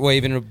guys were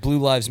waving a Blue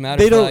Lives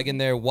Matter flag in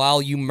there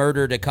while you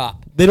murdered a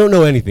cop. They don't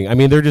know anything. I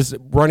mean, they're just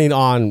running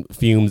on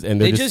fumes,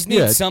 and They just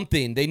need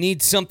something. They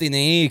need something. They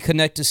need to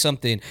connect to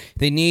something.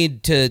 They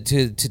need to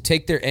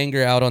take their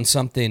anger out on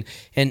something.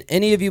 And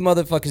any of you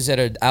motherfuckers that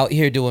are out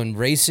here doing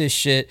racist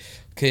shit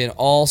can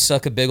all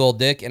suck a big old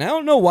dick. And I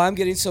don't know why I'm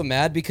getting so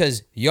mad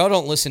because y'all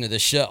don't listen to the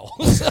show.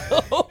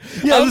 So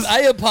Yeah,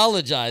 I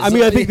apologize. I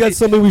mean, I think that's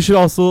something we should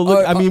also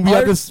look. I mean, we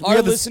have this.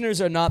 Our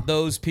listeners are not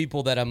those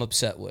people that I'm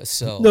upset with.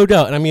 So No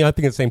doubt. And I mean, I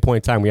think at the same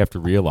point in time, we have to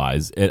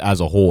realize it as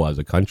a whole, as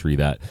a country,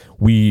 that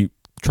we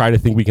try to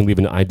think we can live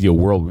in an ideal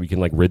world where we can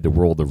like rid the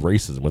world of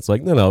racism. It's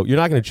like, no, you're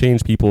not going to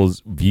change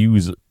people's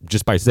views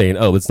just by saying,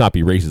 oh, let's not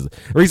be racist.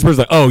 A racist person's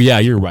like, oh yeah,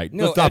 you're right.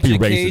 no, Let's not be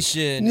racist.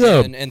 education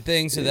No. and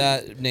things of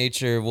that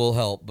nature will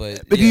help.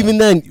 But But yeah. even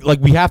then, like,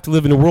 we have to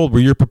live in a world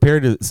where you're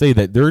prepared to say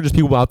that there are just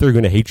people out there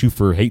going to hate you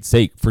for hate's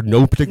sake for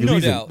no particular no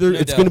reason. doubt,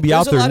 It's going to be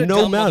There's out a lot there of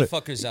no dumb matter.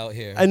 motherfuckers out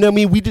here. And I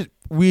mean,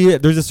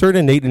 there's a certain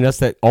innate in us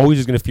that always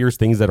is going to fear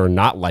things that are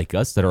not like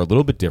us, that are a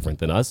little bit different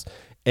than us,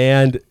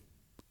 and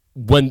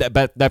when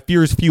that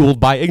fear is fueled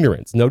by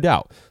ignorance, no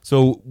doubt.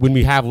 So when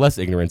we have less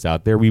ignorance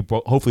out there, we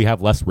hopefully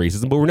have less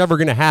racism. But we're never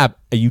going to have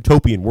a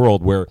utopian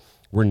world where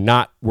we're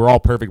all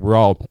perfect, we're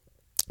all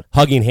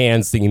hugging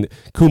hands, singing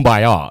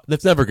 "Kumbaya."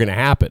 That's never going to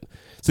happen.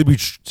 So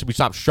should we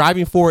stop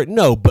striving for it?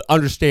 No, but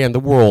understand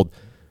the world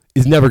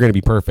is never going to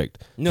be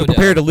perfect. No So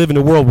prepare doubt. to live in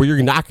a world where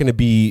you're not going to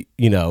be,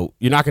 you're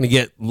not going to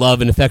get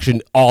love and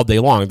affection all day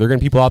long. There are going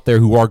to be people out there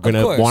who are going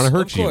to want to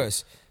hurt you. Of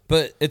course.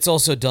 But it's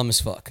also dumb as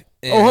fuck.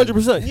 Oh,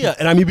 100%. Yeah.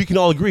 And I mean, we can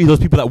all agree those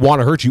people that want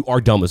to hurt you are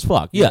dumb as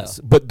fuck. Yes.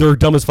 But there are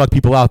dumb as fuck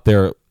people out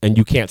there, and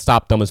you can't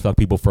stop dumb as fuck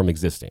people from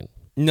existing.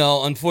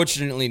 No,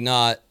 unfortunately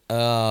not.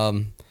 A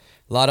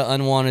lot of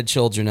unwanted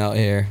children out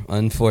here,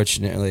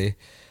 unfortunately.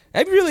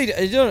 I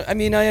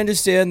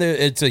understand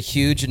that it's a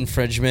huge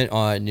infringement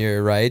on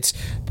your rights,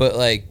 but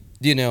like,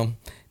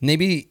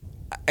 maybe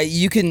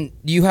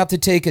you have to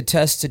take a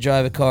test to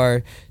drive a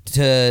car,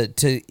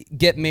 to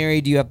get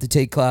married, you have to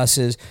take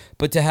classes,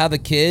 but to have a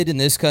kid in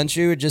this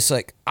country, we're just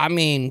like, I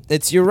mean,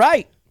 it's your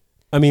right.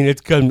 I mean,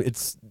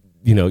 it's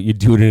you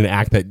do it in an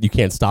act that you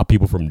can't stop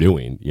people from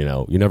doing.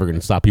 You're never going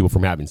to stop people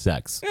from having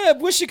sex. Yeah, I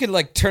wish you could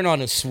like turn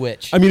on a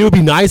switch. I mean, it would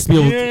be nice to be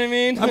able. You know what I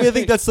mean? I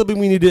think that's something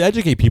we need to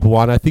educate people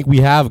on. I think we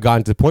have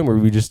gotten to the point where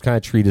we just kind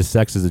of treat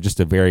sex as just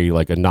a very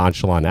like a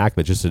nonchalant act,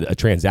 that's just a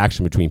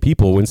transaction between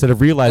people, instead of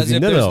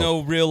realizing As if there's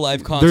no real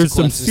life consequences.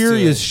 There's some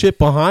serious shit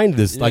behind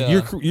this. Like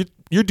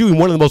you're doing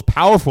one of the most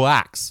powerful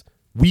acts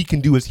we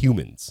can do as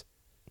humans.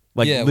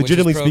 Like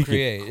legitimately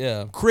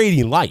speaking,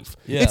 creating life.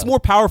 Yeah. It's more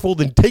powerful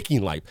than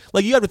taking life.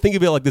 Like you have to think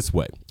of it like this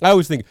way. I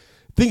always think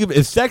of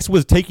if sex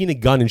was taking a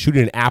gun and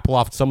shooting an apple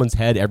off someone's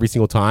head every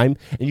single time,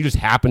 and you just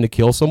happen to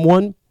kill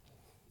someone,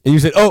 and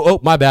you say, "Oh,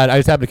 my bad, I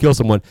just happened to kill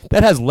someone."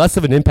 That has less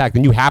of an impact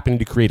than you happening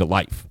to create a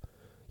life.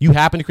 You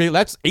happen to create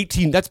that's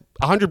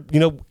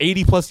 100,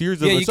 80 plus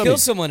years of you something. Kill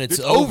someone, it's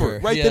over.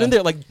 Right then and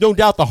there. Like no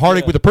doubt the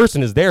heartache with the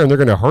person is there, and they're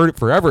going to hurt it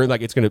forever.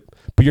 Like it's going to,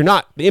 but you're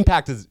not. The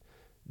impact is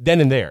then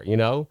and there,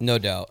 No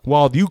doubt.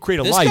 While you create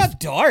a life. This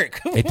got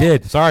dark. It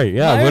did. Sorry.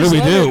 Yeah. What did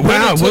we do?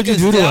 Wow. What'd you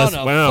do to us?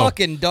 Wow.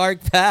 Fucking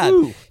dark path.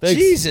 Ooh,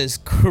 Jesus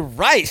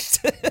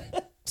Christ.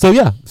 So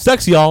yeah,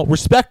 sex, y'all.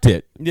 Respect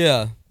it.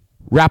 Yeah.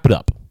 Wrap it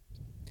up.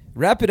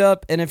 Wrap it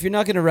up, and if you're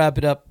not going to wrap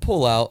it up,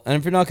 pull out. And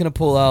if you're not going to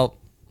pull out,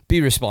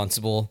 be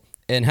responsible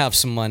and have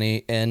some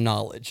money and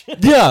knowledge.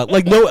 Yeah.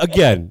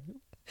 Again,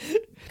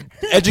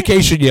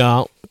 education,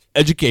 y'all.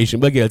 Education,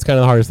 but again, it's kind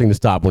of the hardest thing to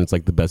stop when it's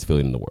like the best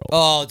feeling in the world.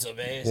 Oh, it's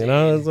amazing.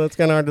 It's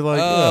kind of hard to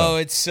like. Oh,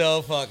 it's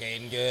so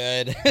fucking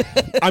good.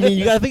 I mean,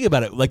 you got to think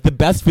about it. Like the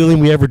best feeling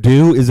we ever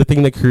do is the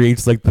thing that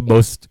creates like the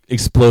most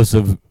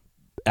explosive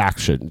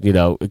action.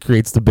 It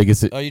creates the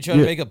biggest. Are you trying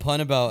to make a pun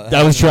about?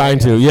 I was trying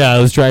to. Yeah, I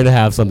was trying to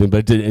have something,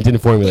 but it didn't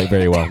formulate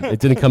very well. It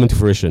didn't come into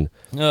fruition.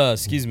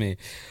 Excuse me.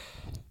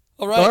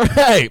 All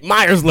right,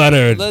 Myers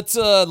Leonard.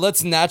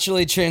 Let's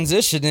naturally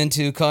transition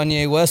into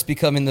Kanye West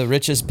becoming the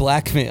richest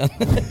black man.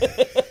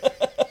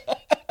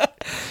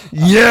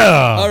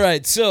 Yeah. All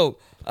right, so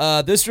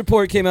this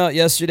report came out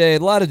yesterday. A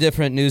lot of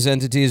different news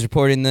entities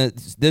reporting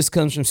that. This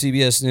comes from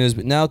CBS News,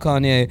 but now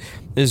Kanye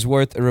is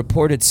worth a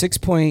reported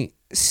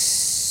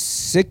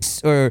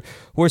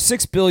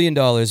 $6 billion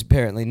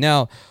apparently.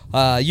 Now,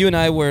 you and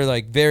I were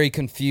like very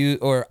confused,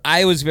 or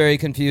I was very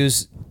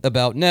confused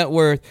about net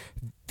worth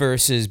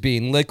versus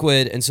being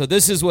liquid. And so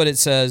this is what it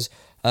says,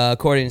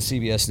 according to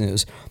CBS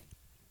News.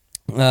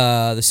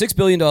 The $6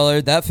 billion,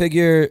 that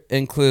figure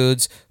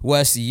includes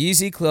West's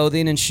Yeezy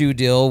clothing and shoe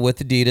deal with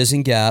Adidas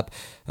and Gap,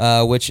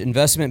 which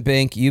investment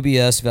bank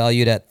UBS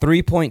valued at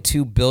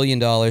 $3.2 billion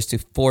to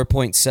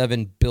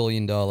 $4.7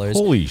 billion.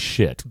 Holy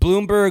shit.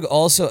 Bloomberg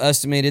also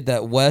estimated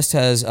that West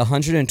has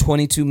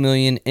 $122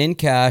 million in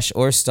cash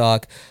or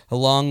stock,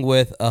 along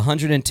with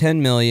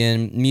 $110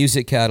 million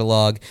music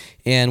catalog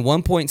and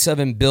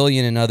 $1.7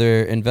 billion in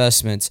other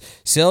investments.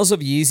 Sales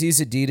of Yeezy's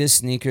Adidas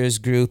sneakers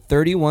grew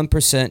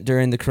 31%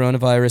 during the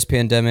coronavirus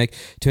pandemic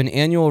to an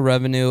annual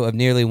revenue of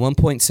nearly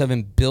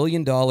 $1.7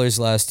 billion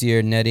last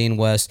year, netting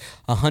West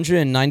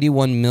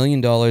 $191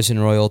 million in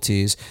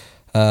royalties.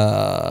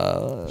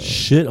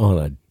 Shit on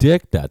a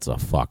dick, that's a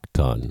fuck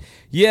ton.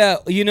 Yeah,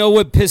 you know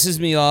what pisses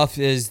me off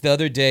is the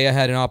other day I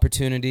had an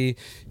opportunity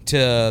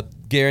to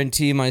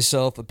guarantee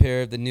myself a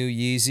pair of the new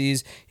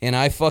Yeezys, and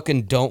I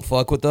fucking don't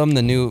fuck with them.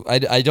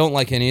 I don't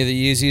like any of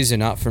the Yeezys. They're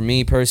not for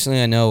me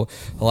personally. I know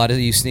a lot of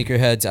you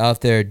sneakerheads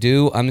out there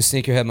do. I'm a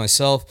sneakerhead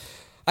myself.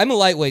 I'm a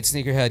lightweight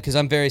sneakerhead because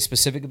I'm very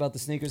specific about the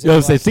sneakers. I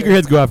was say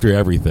sneakerheads go after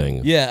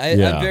everything. Yeah,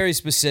 I'm very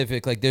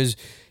specific.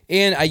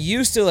 And I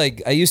used to,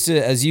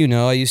 as you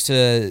know, I used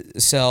to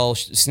sell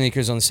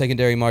sneakers on the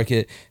secondary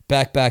market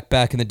back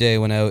in the day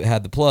when I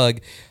had the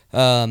plug.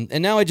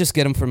 And now I just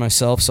get them for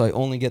myself, so I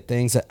only get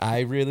things that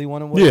I really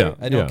want to wear. Yeah,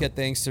 I don't get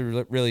things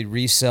to really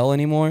resell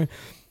anymore.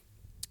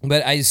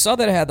 But I saw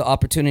that I had the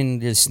opportunity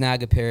to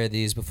snag a pair of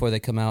these before they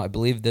come out, I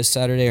believe this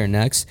Saturday or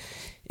next.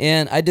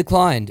 And I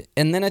declined.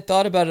 And then I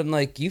thought about it. I'm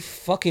like, you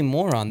fucking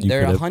moron.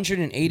 They're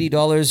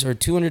 $180 or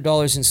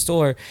 $200 in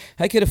store.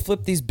 I could have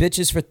flipped these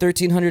bitches for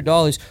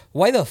 $1,300.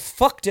 Why the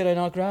fuck did I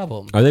not grab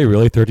them? Are they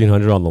really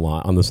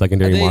 $1,300 on the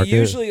secondary market? They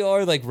usually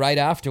are like right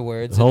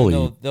afterwards.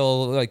 Holy.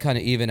 They'll like kind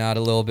of even out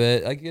a little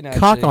bit. Like,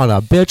 cock on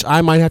a bitch.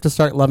 I might have to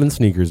start loving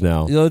sneakers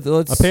now.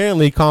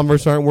 Apparently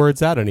Converse aren't where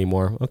it's at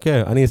anymore.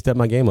 Okay, I need to step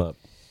my game up.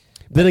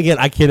 Then again,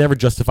 I can't ever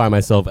justify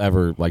myself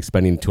ever like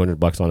spending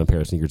 $200 on a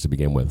pair of sneakers to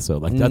begin with. So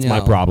like that's my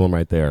problem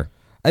right there.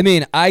 I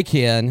mean, I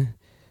can.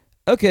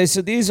 Okay,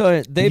 so they've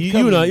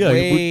come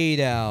way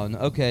down.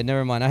 Okay,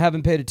 never mind. I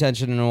haven't paid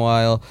attention in a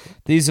while.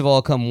 These have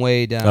all come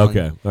way down.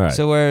 Okay, all right.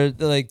 So we're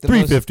like the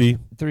 $350.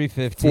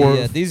 $350.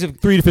 Yeah, these have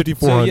 $350, $400.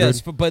 So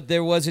yes, but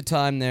there was a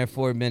time there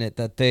for a minute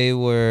that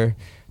the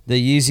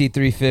Yeezy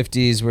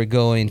 350s were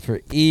going for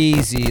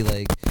easy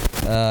like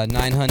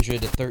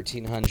 $900 to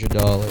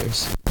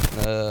 $1,300.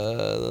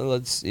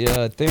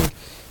 I think.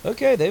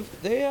 Okay, they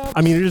have.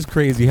 I mean, it is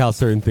crazy how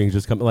certain things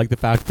just come, like the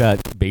fact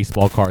that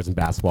baseball cards and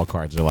basketball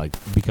cards are like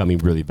becoming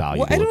really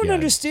valuable. Well, I don't again.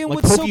 understand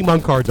like what's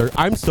Pokemon cards are.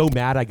 I'm so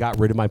mad I got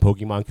rid of my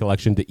Pokemon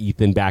collection to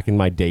Ethan back in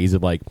my days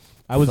of like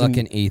I was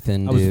fucking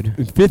Ethan, I was dude.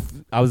 in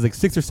fifth. I was like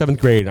 6th or 7th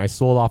grade, and I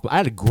sold off. I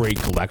had a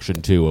great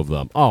collection too of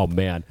them. Oh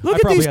man, Look I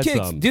at probably these had kicks.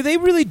 some. Do they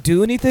really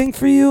do anything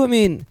for you? I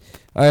mean,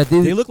 all right,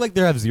 They look like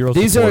they have zero.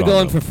 these support are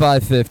going on them. for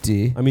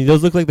 $5.50. I mean,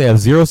 those look like they have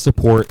zero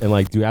support and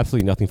like do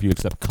absolutely nothing for you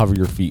except cover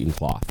your feet in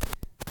cloth.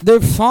 They're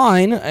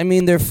fine. I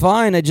mean, they're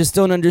fine. I just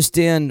don't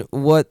understand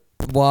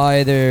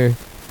why they're.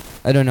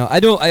 I don't know.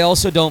 I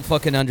also don't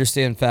fucking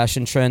understand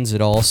fashion trends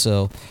at all.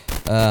 So,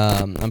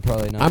 I'm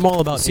probably not. I'm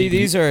all about. See,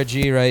 these are a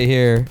G right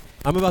here.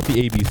 I'm about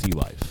the ABC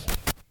life.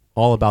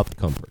 All about the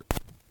comfort.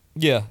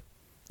 Yeah.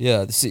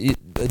 See,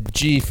 a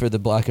G for the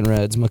black and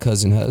reds. My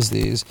cousin has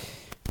these.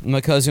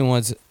 My cousin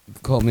once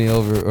called me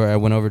over, or I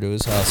went over to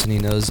his house, and he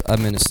knows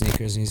I'm into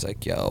sneakers, and he's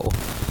like, "Yo,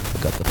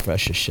 I got the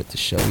freshest shit to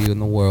show you in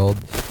the world."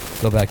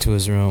 Go back to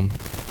his room,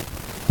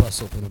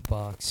 bust open a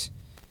box,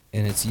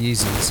 and it's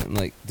Yeezys. I'm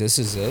like, "This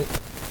is it?"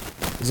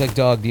 He's like,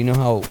 "Dog, do you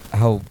know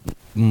how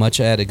much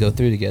I had to go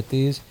through to get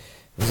these?"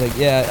 I was like,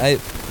 "Yeah,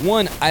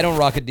 I don't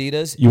rock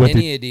Adidas.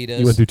 Adidas.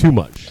 You went through too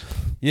much.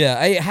 Yeah,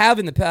 I have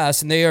in the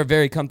past, and they are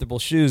very comfortable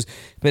shoes.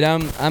 But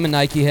I'm a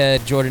Nike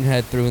head, Jordan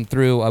head through and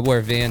through. I wear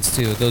Vans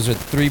too. Those are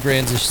 3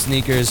 brands of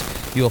sneakers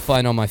you'll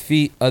find on my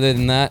feet. Other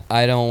than that,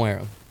 I don't wear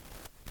them.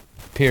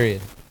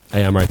 Period. I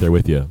am right there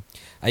with you.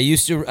 I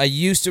used to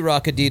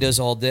rock Adidas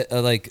all day,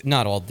 like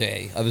not all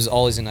day. I was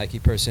always a Nike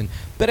person,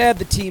 but I had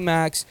the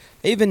T-Max.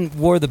 I even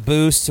wore the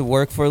Boost to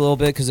work for a little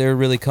bit because they were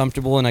really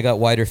comfortable, and I got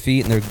wider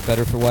feet, and they're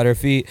better for wider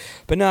feet.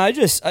 But no, I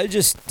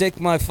just stick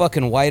my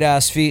fucking white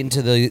ass feet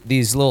into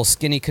these little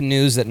skinny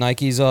canoes that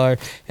Nikes are,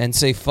 and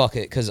say fuck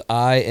it, because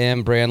I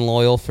am brand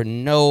loyal for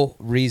no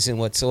reason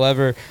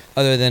whatsoever,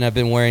 other than I've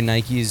been wearing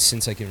Nikes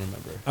since I can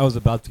remember. I was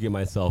about to get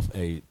myself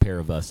a pair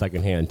of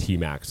secondhand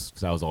T-Max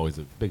because I was always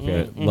a big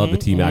fan. Loved the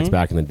T-Max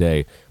back in the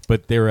day.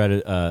 But they were at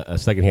a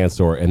secondhand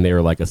store, and they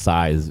were like a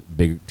size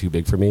too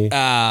big for me.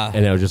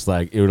 And I was just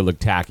like, it would have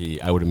looked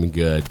tacky. I would have been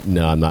good.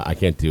 No, I'm not. I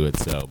can't do it.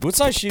 So What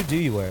size shoe do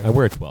you wear? I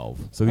wear a 12.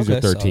 So these Okay,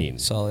 are 13.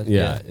 solid.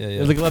 Yeah. Yeah. It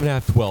was like 11 and a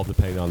half, 12,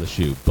 depending on the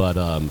shoe. But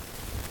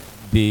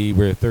they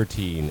were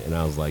 13, and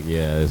I was like,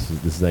 yeah,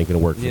 this ain't gonna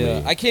work for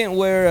me. I can't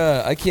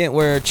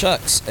wear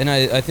Chucks, and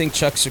I think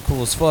Chucks are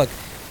cool as fuck.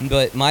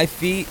 But my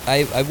feet,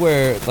 I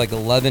wear like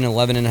 11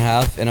 and a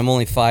half, and I'm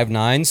only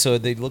 5'9", so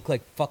they look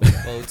like fucking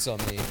boats on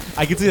me.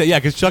 I can see that, yeah,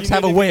 because Chucks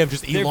have a way of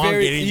just they're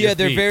elongating your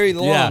they're feet. very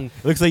long. Yeah,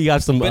 looks like you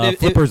got some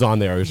flippers on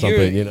there or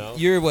something, you know?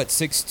 You're what,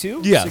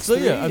 6'2"? Yeah, 6'3"? so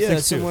yeah, I'm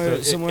 6'2",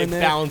 somewhere so it in there.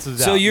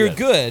 balances so out, you're yes.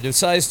 good. A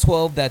size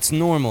 12, that's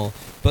normal.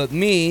 But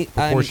me,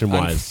 I'm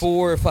Proportion-wise.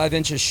 4 or 5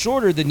 inches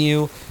shorter than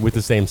you. With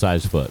the same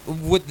size foot.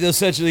 With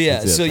essentially,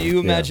 yeah. That's it, So you yeah,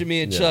 imagine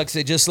me in yeah. Chucks,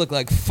 they just look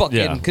like fucking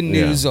Yeah,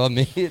 canoes yeah. on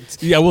me.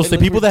 Yeah, we'll They say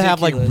look people that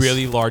have like ridiculous.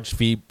 really large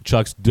feet,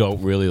 Chucks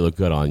don't really look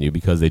good on you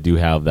because they do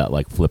have that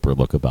like flipper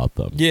look about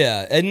them.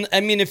 Yeah, and I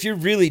mean, if you're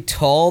really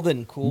tall,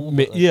 then cool.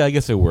 but Yeah, I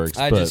guess it works.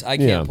 I but,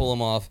 can't yeah. pull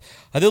them off.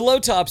 The low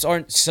tops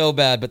aren't so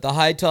bad, but the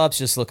high tops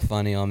just look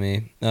funny on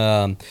me.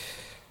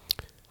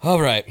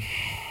 All right.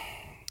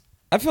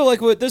 I feel like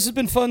this has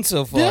been fun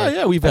so far.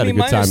 Yeah, we've had a good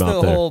minus time the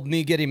out there. whole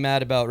me getting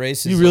mad about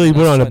racism. You really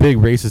went on a big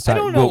racist I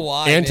time. don't know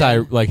why,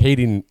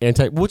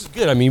 man. Which is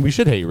good. I mean, we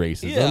should hate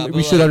racism. Yeah, we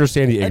but, should like,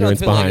 understand the I don't ignorance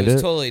feel like behind it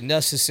was it. totally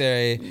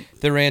necessary,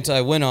 the rant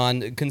I went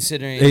on,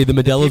 considering... Hey, the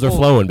Modelo's are people-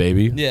 flowing,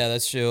 baby. Yeah,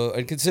 that's true.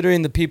 And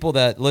considering the people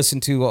that listen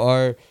to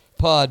our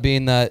pod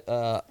being that,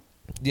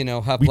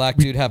 half black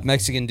dude, half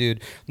Mexican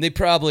dude, they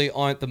probably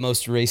aren't the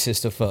most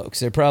racist of folks.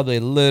 They're probably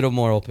a little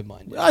more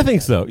open-minded. I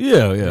think so.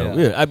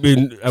 Yeah. I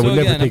mean, I So would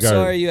never again, I'm think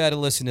sorry you had to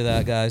listen to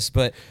that, guys.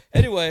 But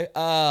anyway,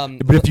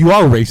 But if you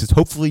are racist,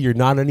 hopefully you're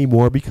not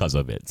anymore because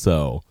of it.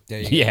 So, There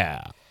you go.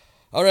 yeah.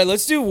 all right,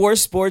 let's do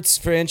worst sports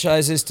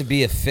franchises to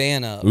be a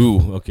fan of.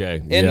 Ooh,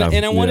 okay.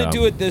 And I want to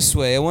do it this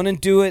way. I want to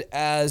do it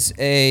as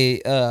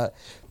a I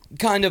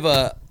kind of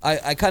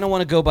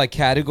want to go by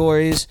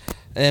categories,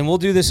 and we'll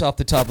do this off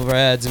the top of our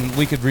heads, and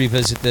we could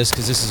revisit this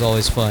because this is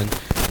always fun.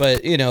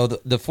 But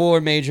the 4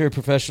 major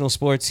professional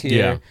sports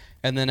here, Yeah.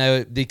 and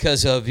then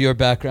because of your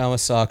background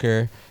with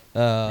soccer, You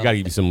got to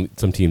give you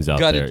some teams out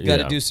there. got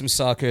to do some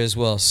soccer as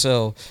well.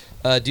 So,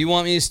 do you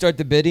want me to start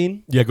the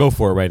bidding? Yeah, go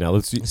for it right now.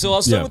 Let's see. So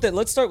I'll start with that.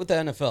 Let's start with the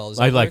NFL. Is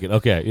that I like fair? it.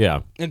 Okay,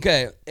 yeah.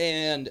 Okay,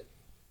 and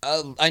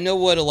I know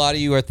what a lot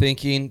of you are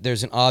thinking.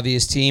 There's an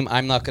obvious team.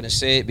 I'm not going to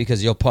say it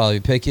because you'll probably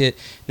pick it.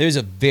 There's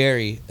a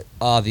very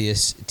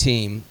obvious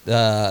team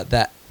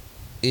that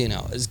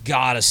has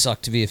got to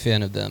suck to be a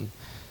fan of them.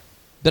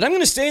 But I'm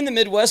going to stay in the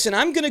Midwest, and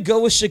I'm going to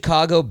go with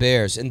Chicago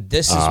Bears, and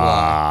this is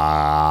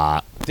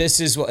why. This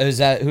is what is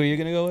that? Who you're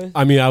going to go with?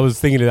 I mean, I was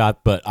thinking of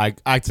that, but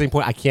at the same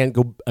point, I can't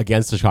go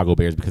against the Chicago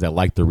Bears because I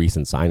like the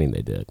recent signing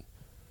they did.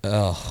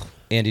 Oh,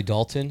 Andy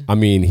Dalton. I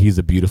mean, he's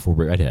a beautiful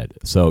redhead.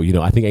 So,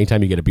 I think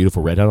anytime you get a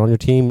beautiful redhead on your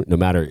team, no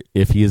matter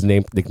if he is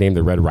nicknamed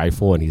the Red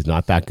Rifle and he's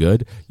not that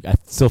good, I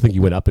still think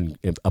you went up in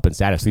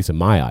status, at least in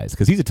my eyes,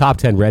 because he's a top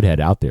 10 redhead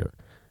out there.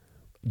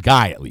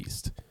 Guy, at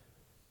least.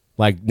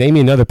 Like, name me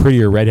another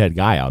prettier redhead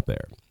guy out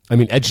there. I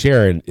mean, Ed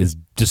Sheeran is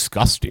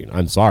disgusting.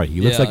 I'm sorry. He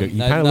looks like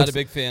not a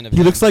big fan of He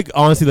him. looks like,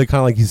 honestly, kind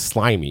of like he's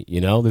slimy,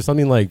 There's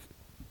something like,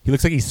 He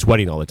looks like he's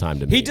sweating all the time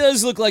to me. He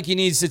does look like he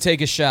needs to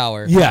take a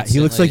shower. Yeah, he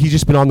looks like he's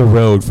just been on the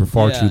road for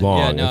far too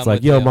long. no, it's I'm like,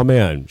 with yo, you. my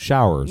man,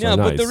 showers. No, are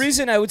but nice. the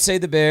reason I would say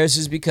the Bears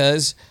is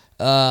because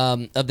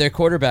of their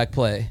quarterback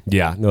play.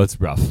 Yeah, no, it's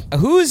rough.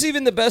 Who is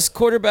even the best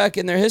quarterback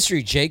in their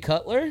history? Jay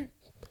Cutler?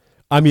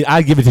 I mean,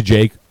 I'd give it to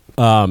Jake.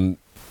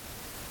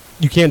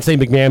 You can't say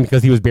McMahon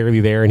because he was barely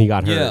there and he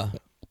got hurt. Yeah.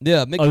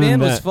 Yeah, than McMahon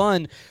was that-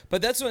 fun,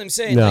 but that's what I'm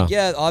saying. No. Like,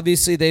 yeah,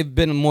 obviously they've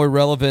been more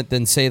relevant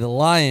than, say, the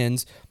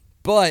Lions,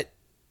 but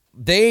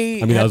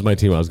they. I mean, that was my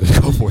team I was going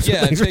to go for. So Yeah,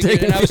 I thanks for figured,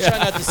 taking and I it. was trying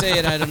not to say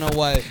it. I don't know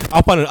why.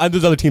 I'll find it.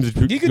 There's other teams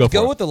that You could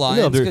go with the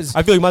Lions because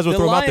I feel like you might as well the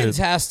throw them out Lions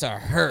there. has to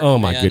hurt. Oh,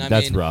 my man. goodness, I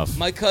that's mean, rough.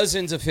 My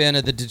cousin's a fan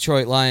of the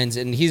Detroit Lions,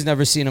 and he's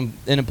never seen them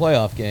in a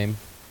playoff game.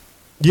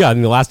 Yeah, I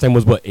mean, the last time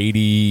was what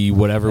 80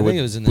 whatever. I think with-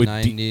 it was in the with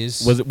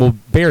 90s. Was it? Well,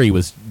 Barry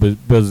was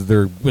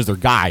their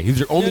guy. He was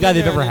their only guy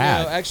they've ever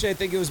had. No. Actually, I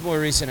think it was more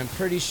recent. I'm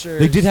pretty sure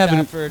They did have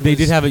Stafford they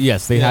did was- have it.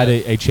 Yes, they had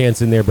Yeah. a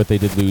chance in there, but they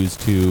did lose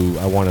to.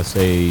 I want to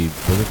say,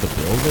 was it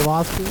the Bills they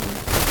lost to?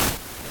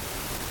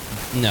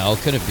 No,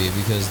 couldn't be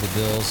because the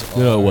Bills are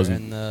No, it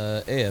wasn't. in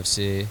the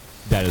AFC.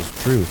 That is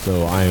true.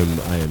 So I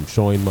am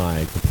showing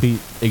my complete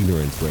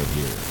ignorance right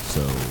here.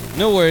 So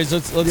No worries.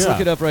 Let's Yeah.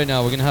 look it up right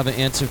now. We're gonna have an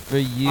answer for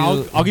you.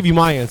 I'll give you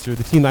my answer.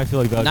 The team I feel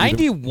like that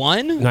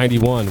 91.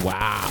 91.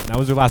 Wow, that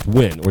was their last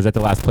win, or was that the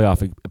last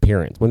playoff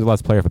appearance? When's the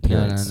last playoff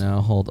appearance? No.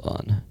 Hold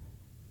on.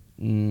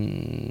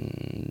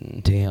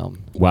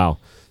 Damn. Wow.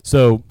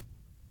 So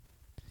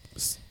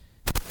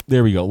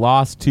there we go.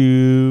 Lost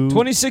to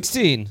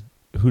 2016.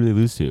 Who did they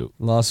lose to?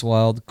 Lost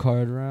wild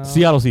card round.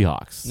 Seattle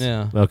Seahawks.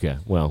 Yeah. Okay.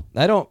 Well,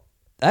 I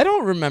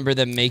don't remember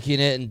them making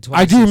it in 2016.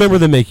 I do remember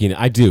them making it.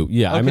 I do.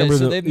 Yeah. Okay, I remember so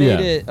them- they've made yeah.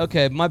 it.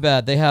 Okay, my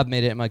bad. They have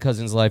made it in my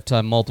cousin's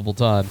lifetime multiple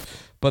times,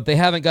 but they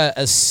haven't got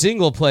a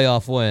single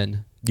playoff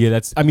win. Yeah,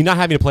 that's. I mean, not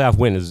having a playoff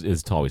win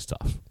is always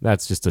tough.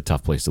 That's just a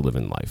tough place to live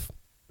in life.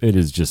 It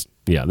is just.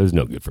 Yeah, there's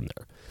no good from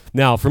there.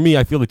 Now, for me,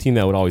 I feel the team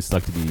that would always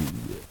suck to be,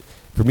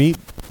 for me,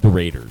 the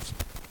Raiders.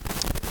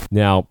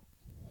 Now,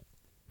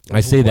 I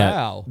say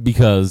Wow. that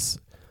because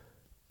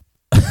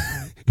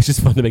it's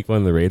just fun to make fun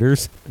of the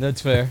Raiders.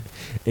 That's fair.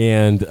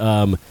 And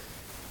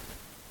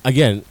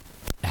again,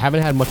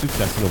 haven't had much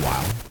success in a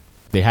while.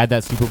 They had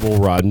that Super Bowl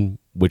run,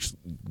 which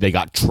they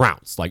got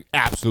trounced, like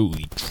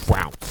absolutely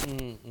trounced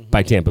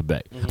by Tampa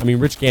Bay. I mean,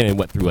 Rich Gannon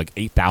went through like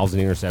 8,000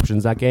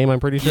 interceptions that game, I'm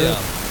pretty sure.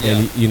 Yeah,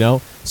 And, you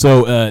know,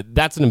 so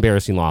that's an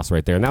embarrassing loss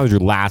right there. And that was your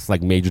last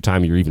like major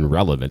time you're even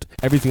relevant.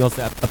 Everything else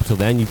up until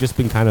then, you've just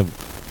been kind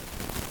of,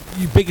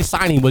 your biggest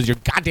signing was your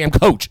goddamn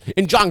coach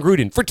in John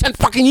Gruden for 10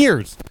 fucking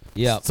years.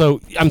 Yeah. So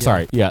I'm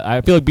sorry. Yeah,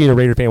 I feel like being a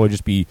Raider fan would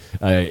just be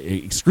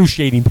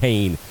excruciating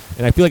pain,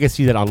 and I feel like I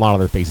see that on a lot of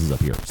their faces up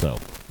here. So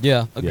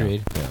Yeah, yeah,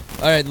 agreed. yeah.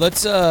 All right,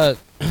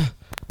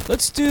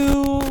 let's do.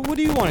 What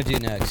do you want to do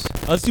next?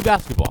 Let's do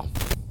basketball.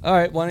 All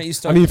right, why don't you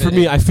start? I mean, for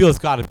Vinny? me, I feel it's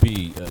got to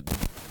be the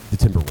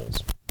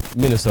Timberwolves.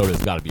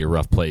 Minnesota's got to be a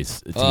rough place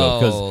to go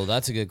because Oh,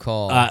 that's a good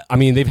call. I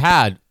mean they've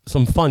had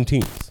some fun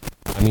teams.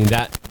 I mean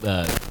that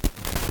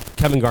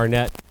Kevin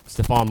Garnett,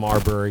 Stephon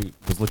Marbury,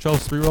 was Latrell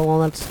Sprewell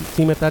on that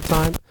team at that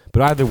time.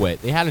 But either way,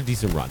 they had a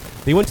decent run.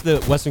 They went to the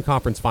Western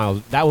Conference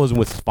Finals. That wasn't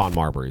with Stephon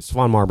Marbury.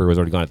 Stephon Marbury was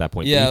already gone at that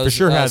point. yeah, He it for was,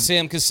 sure had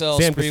Sam Cassell,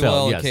 Sam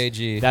Sprewell, Cassell, and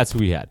KG. That's who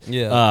we had.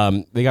 Yeah.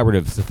 They got rid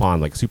of Stephon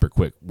like super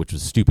quick, which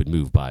was a stupid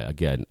move by,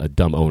 again, a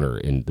dumb owner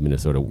in the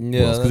Minnesota Wolves.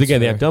 Because that's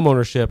again, they fair. have dumb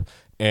ownership.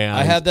 And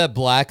I had that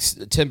black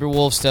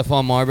Timberwolves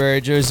Stephon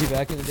Marbury jersey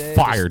back in the day.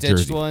 Fire the stitched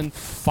jersey. one.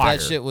 Fire.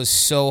 That shit was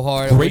so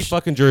hard. I great wish-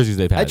 fucking jerseys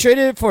they've had. I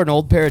traded it for an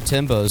old pair of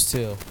Timbos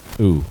too.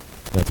 Ooh,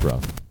 that's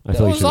rough. I That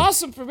feel like was you should've-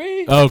 awesome for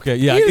me. Okay,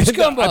 yeah. Huge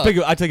No, comeback.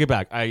 I take it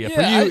back. For you,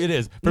 it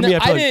is. For No, me, I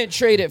feel like didn't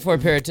trade it for a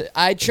pair of.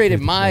 I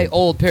traded my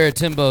old pair of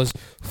Timbos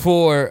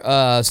for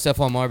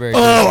Stephon Marbury.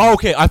 Oh,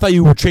 okay. I thought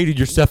you were traded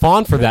your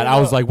Stephon for that. I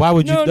was like, why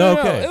would you? No,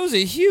 okay. It was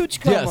a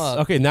huge come Yes. up.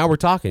 Okay. Now we're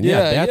talking.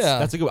 Yeah. Yeah,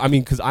 That's a good. I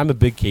mean, because I'm a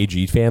big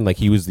KG fan. Like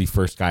he was the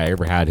first guy I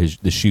ever had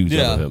the shoes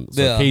Yeah, of him.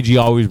 So yeah.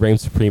 KG always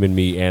reigned supreme in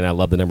me, and I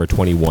love the number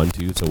 21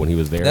 too. So when he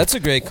was there, That's a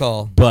great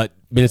call. but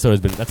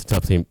Minnesota's been that's a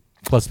tough team.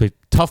 Plus,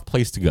 tough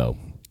place to go.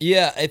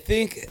 Yeah, I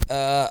think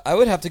I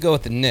would have to go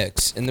with the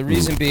Knicks, and the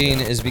reason being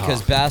is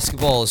because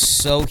basketball is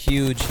so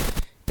huge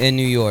in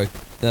New York.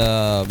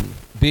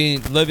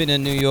 Living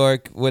in New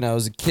York when I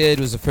was a kid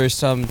was the first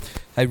time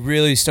I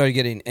really started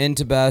getting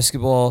into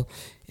basketball,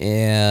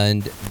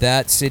 and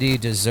that city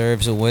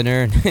deserves a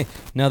winner.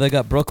 Now they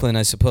got Brooklyn,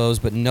 I suppose,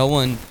 but no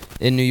one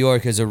in New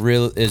York is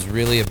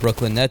really a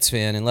Brooklyn Nets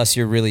fan unless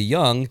you're really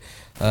young.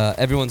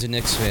 Everyone's a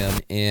Knicks fan,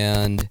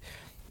 and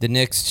the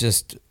Knicks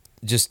just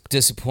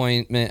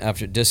disappointment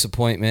after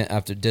disappointment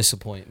after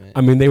disappointment.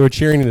 I mean, they were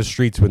cheering in the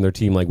streets when their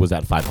team was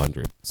at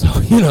 500. So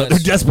they're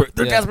desperate.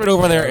 They're desperate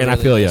over there, and I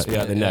really feel desperate.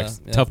 yeah, the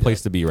next Yeah, tough yeah.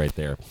 place to be right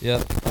there.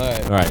 Yep. All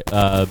right.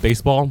 All right,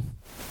 baseball.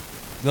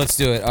 Let's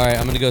do it. All right,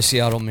 I'm going to go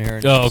Seattle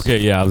Mariners. Oh, okay,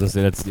 yeah, I was gonna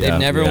say that's. They've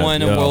never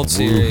won a World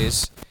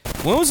Series.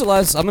 When was the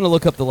last? I'm going to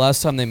look up the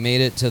last time they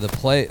made it to the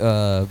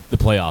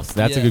playoffs.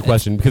 That's a Yeah, good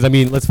question because I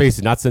mean, let's face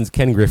it. Not since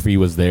Ken Griffey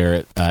was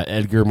there,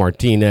 Edgar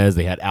Martinez.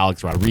 They had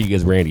Alex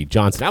Rodriguez, Randy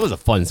Johnson. That was a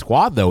fun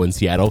squad though in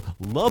Seattle.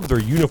 Love their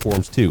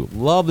uniforms too.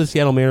 Love the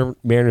Seattle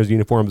Mariners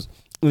uniforms.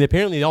 And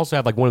apparently they also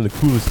have like one of the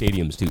coolest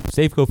stadiums too.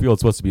 Safeco Field is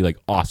supposed to be like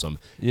awesome.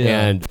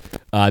 Yeah. And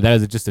that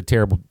is just a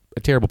terrible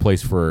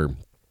place for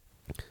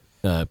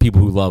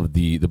people who love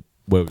the.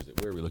 Where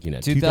are we looking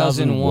at?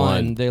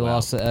 2001. They Wow.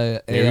 lost the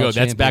AL There you go.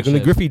 That's back in the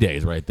Griffey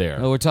days, right there.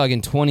 Oh, we're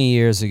talking 20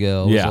 years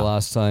ago. Was Yeah. the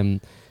last time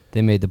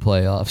they made the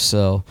playoffs.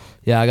 So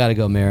yeah, I got to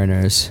go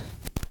Mariners.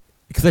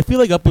 Because I feel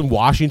like up in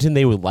Washington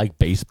they would like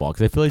baseball.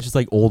 Because I feel like it's just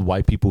like old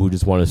white people who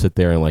just want to sit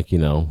there and like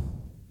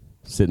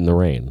sit in the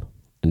rain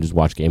and just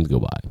watch games go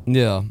by.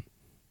 Yeah.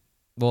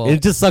 Well, And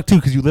it just sucked too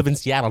because you live in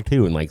Seattle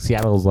too, and like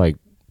Seattle's like,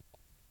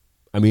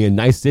 I mean, a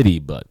nice city,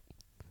 but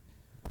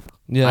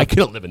yeah. I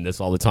couldn't live in this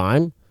all the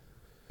time.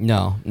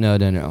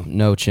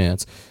 No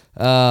chance.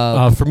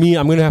 For me,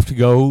 I'm gonna have to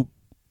go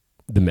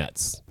the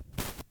Mets.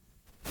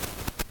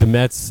 The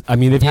Mets. I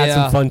mean, they've had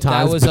some fun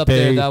times. That was but up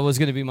there. That was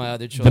going to be my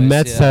other choice. The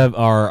Mets yeah.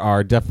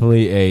 are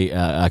definitely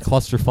a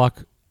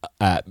clusterfuck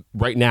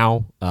right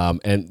now.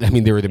 And I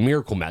mean, they were the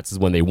miracle Mets is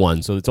when they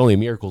won, so it's only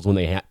miracles when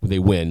they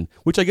win,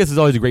 which I guess is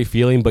always a great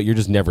feeling. But you're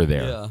just never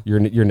there. Yeah.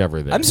 You're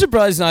never there. I'm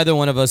surprised neither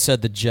one of us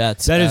said the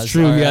Jets. That is as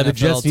true. our Yeah, the NFL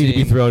Jets need to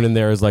be team. thrown in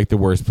there as like the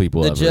worst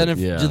people ever.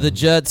 The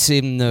Jets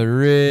seem to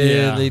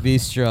really be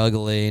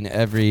struggling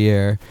every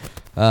year.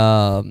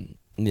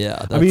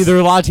 Yeah, I mean, there are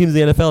a lot of teams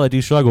in the NFL that do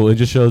struggle. It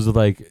just shows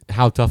like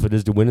how tough it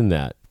is to win in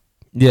that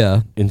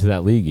into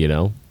that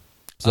league.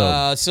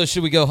 So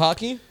should we go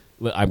hockey?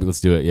 Let's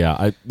do it.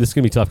 Yeah, this is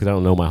gonna be tough because I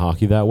don't know my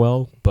hockey that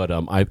well, but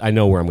I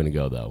know where I'm gonna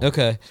go though.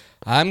 Okay,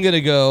 I'm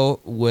gonna go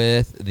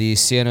with the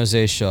San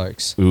Jose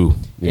Sharks. Ooh,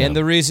 yeah. And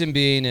the reason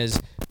being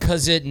is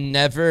because it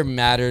never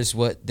matters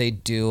what they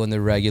do in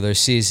the regular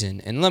season.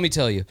 And let me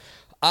tell you,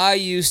 I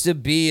used to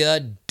be a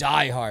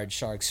diehard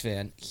Sharks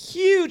fan,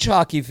 huge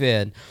hockey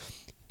fan.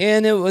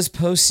 And it was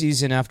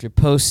postseason after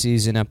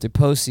postseason after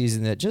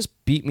postseason that just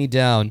beat me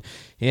down.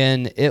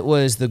 And it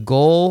was the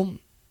goal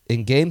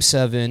in Game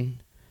 7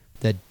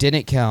 that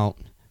didn't count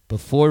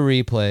before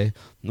replay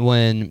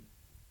when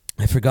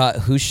I forgot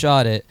who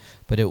shot it,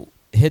 but it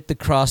hit the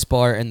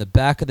crossbar in the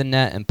back of the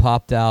net and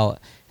popped out,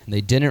 and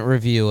they didn't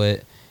review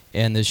it,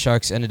 and the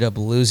Sharks ended up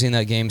losing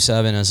that Game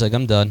 7. I was like,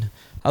 I'm done.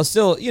 I'm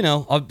still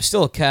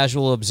a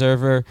casual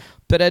observer,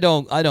 but I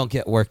don't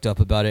get worked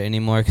up about it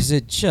anymore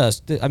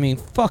because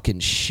fucking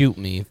shoot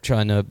me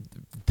trying to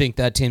think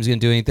that team's going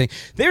to do anything.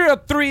 They were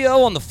up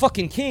 3-0 on the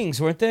fucking Kings,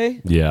 weren't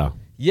they? Yeah.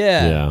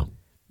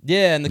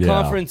 Yeah, in the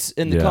conference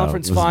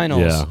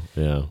finals.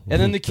 Yeah.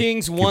 And then the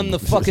Kings won the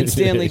fucking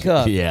Stanley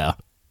Cup. Yeah.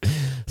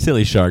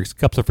 Silly Sharks.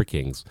 Cups are for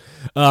kings.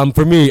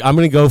 For me, I'm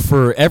going to go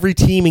for every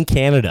team in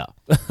Canada.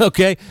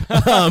 Okay?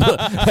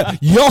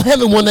 Y'all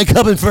haven't won that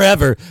cup in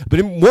forever. But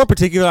in more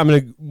particular, I'm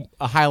going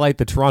to highlight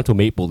the Toronto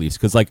Maple Leafs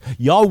because, like,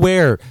 y'all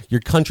wear your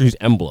country's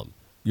emblem.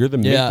 You're the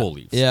Maple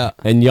Leafs. Yeah.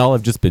 And y'all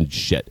have just been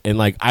shit. And,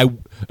 like,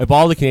 of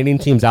all the Canadian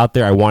teams out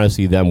there, I want to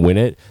see them win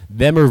it.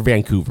 Them or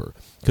Vancouver.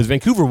 Because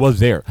Vancouver was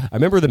there. I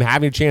remember them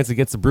having a chance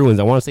against the Bruins.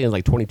 I want to say in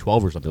like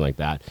 2012 or something like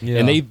that. Yeah.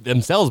 And they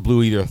themselves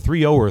blew either a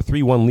 3-0 or a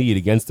 3-1 lead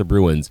against the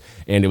Bruins.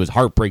 And it was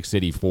heartbreak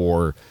city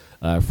for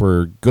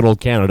good old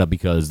Canada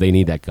because they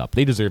need that cup.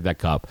 They deserve that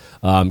cup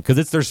because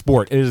it's their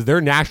sport. It is their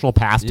national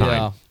pastime.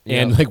 Yeah.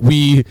 And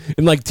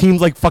teams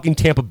like fucking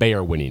Tampa Bay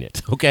are winning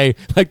it. Okay,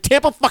 like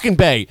Tampa fucking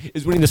Bay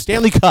is winning the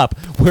Stanley Cup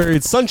where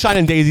it's sunshine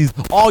and daisies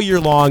all year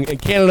long. In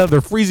Canada,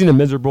 they're freezing and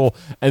miserable,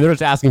 and they're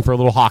just asking for a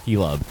little hockey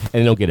love,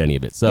 and they don't get any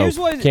of it. So Here's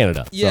why,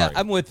 Canada. Yeah, sorry.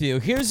 I'm with you.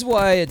 Here's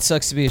why it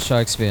sucks to be a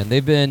Sharks fan.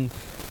 They've been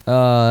part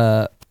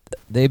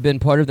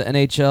of the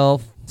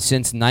NHL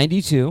since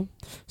 '92,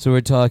 so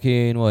we're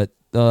talking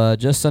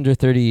just under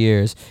 30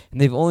 years,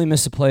 and they've only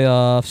missed the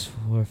playoffs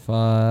 4,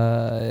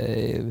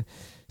 5,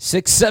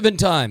 6, 7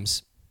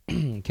 times.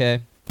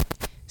 Okay,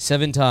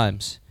 7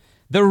 times.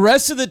 The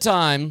rest of the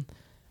time,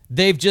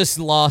 they've just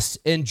lost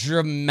in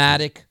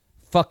dramatic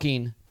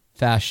fucking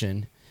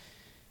fashion,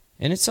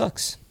 and it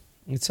sucks.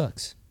 It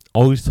sucks.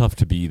 Always tough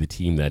to be the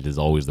team that is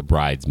always the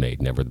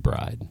bridesmaid, never the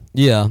bride.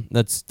 Yeah,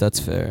 that's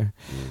fair.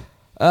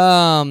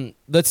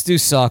 Let's do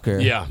soccer.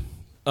 Yeah.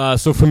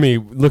 So for me,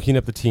 looking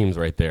at the teams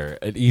right there,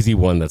 an easy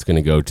one that's going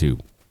to go to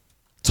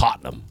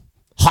Tottenham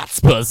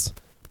Hotspurs,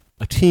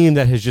 a team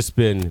that has just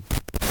been,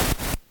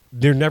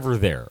 they're never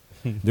there.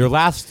 Their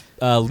last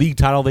league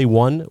title they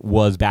won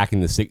was back in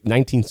the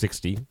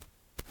 1960.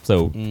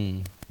 So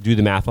do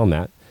the math on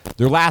that.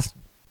 Their last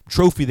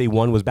trophy they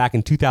won was back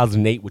in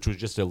 2008, which was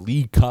just a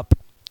League Cup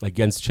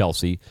against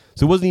Chelsea.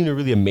 So it wasn't even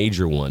really a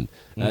major one.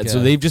 Okay. So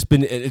they've just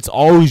been, it's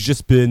always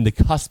just been the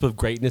cusp of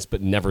greatness,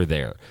 but never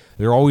there.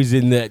 They're always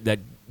in that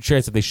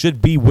chance that they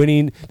should be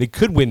winning. They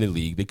could win the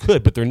league. They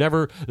could, but they're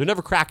never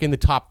cracking the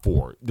top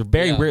 4. They're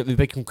very rare.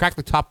 They can crack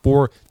the top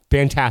 4.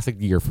 Fantastic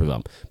year for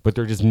them, but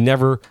they're just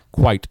never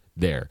quite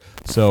there.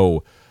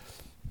 So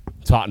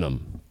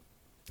Tottenham,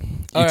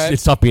 All right.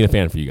 It's tough being a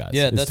fan for you guys.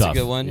 Yeah, It's that's tough. a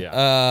good one.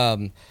 Yeah.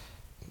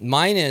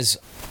 Mine is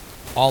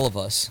all of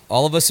us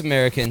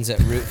Americans that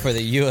root for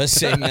the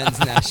USA men's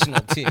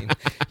national team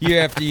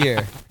year after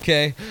year.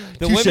 Okay,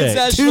 the Touche. women's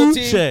national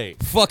Touche. team,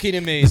 fucking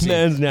amazing.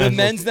 The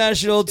men's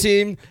national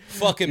team,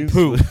 fucking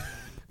poop.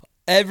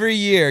 Every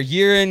year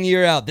in,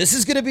 year out. This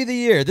is gonna be the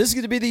year. This is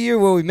gonna be the year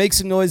where we make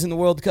some noise in the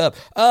World Cup.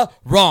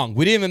 Wrong.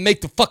 We didn't even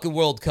make the fucking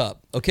World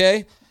Cup.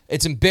 Okay.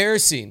 It's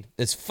embarrassing.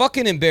 It's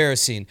fucking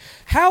embarrassing.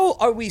 How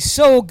are we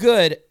so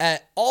good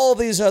at all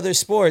these other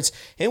sports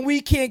and we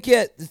can't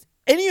get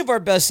any of our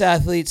best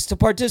athletes to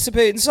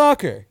participate in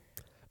soccer?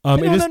 I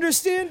don't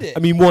understand it. I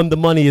mean, one, the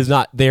money is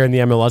not there in the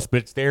MLS, but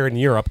it's there in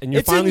Europe, and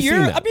you're it's finally in seeing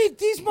Europe. that. I mean,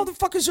 these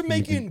motherfuckers are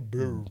making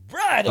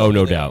bread. Oh,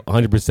 no over there. doubt.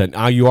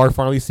 100%. You are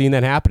finally seeing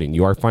that happening.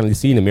 You are finally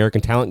seeing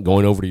American talent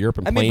going over to Europe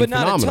and playing but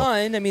not phenomenal. a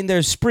ton. I mean,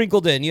 they're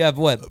sprinkled in. You have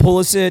what?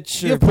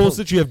 Pulisic. You have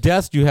Pulisic, you have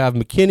Dest, you have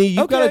McKinney.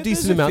 You've got a Okay,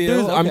 decent there's a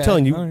amount. few. I'm Okay.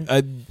 telling you, All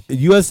right.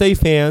 USA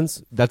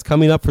fans that's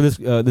coming up for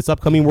this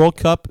upcoming World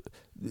Cup,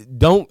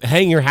 don't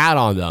hang your hat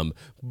on them,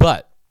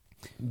 but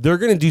they're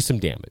going to do some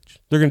damage.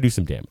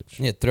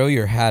 Yeah, throw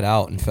your hat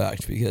out, in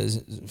fact, because...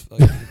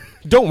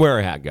 Don't wear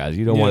a hat, guys.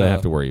 You don't want to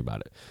have to worry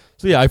about it.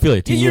 So, yeah, I feel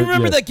like... Do you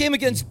remember that game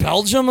against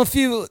Belgium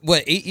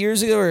 8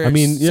 years ago or 7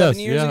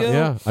 years ago?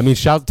 Yeah. I mean,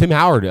 shout out to Tim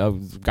Howard, a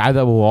guy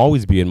that will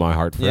always be in my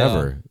heart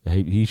forever. Yeah.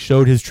 He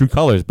showed his true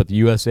colors, but the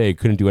USA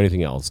couldn't do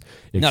anything else.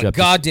 Not a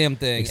goddamn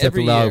thing. Except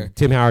every allow year.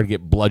 Tim Howard to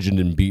get bludgeoned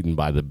and beaten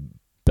by the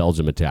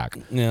Belgium attack.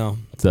 Yeah.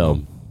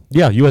 So,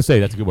 yeah, USA,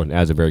 that's a good one.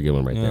 That's a very good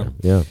one right there.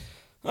 Yeah.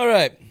 All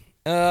right.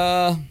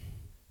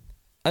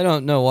 I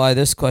don't know why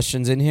this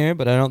question's in here,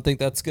 but I don't think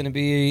that's going to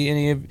be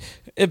any of...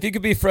 If you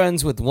could be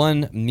friends with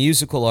one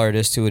musical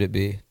artist, who would it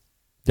be?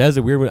 That's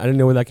a weird one. I didn't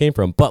know where that came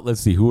from, but let's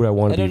see. Who would I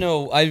want to be? I don't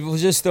know. I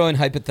was just throwing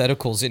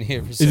hypotheticals in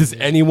here. For Is this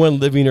anyone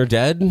living or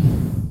dead?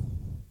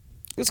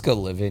 Let's go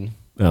living.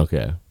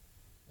 Okay.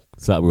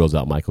 So that rules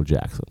out Michael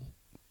Jackson.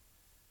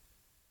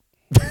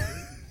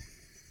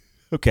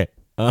 Okay.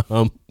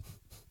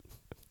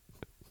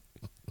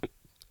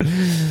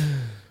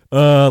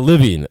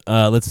 Living.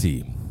 Let's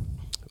see.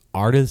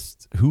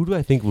 Artist. Who do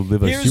I think will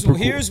live a super cool...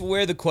 Here's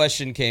where the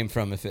question came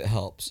from, if it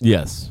helps.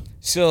 Yes.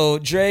 So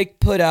Drake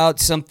put out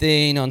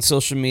something on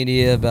social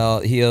media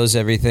about he owes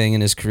everything in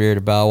his career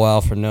to Bow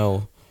Wow for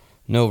no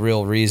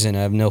real reason.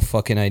 I have no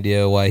fucking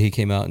idea why he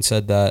came out and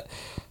said that.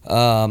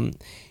 And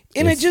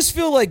I just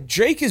feel like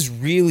Drake is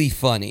really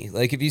funny.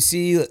 Like if you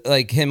see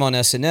like him on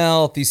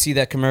SNL, if you see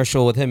that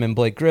commercial with him and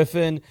Blake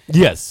Griffin,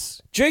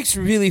 yes, Drake's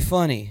really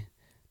funny.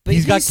 But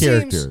he's got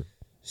character.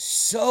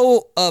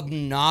 So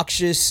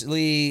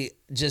obnoxiously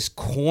just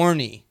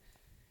corny.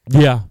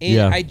 Yeah, And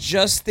yeah. I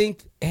just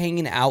think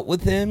hanging out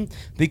with him,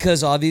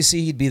 because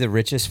obviously he'd be the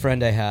richest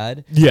friend I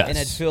had. Yes. And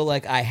I'd feel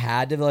like I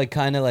had to like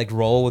kind of like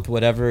roll with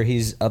whatever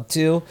he's up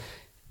to.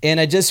 And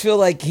I just feel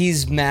like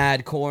he's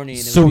mad corny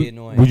and it would be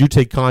annoying. Would you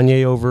take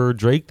Kanye over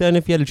Drake then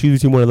if you had to choose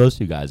between one of those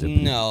two guys?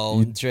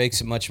 No,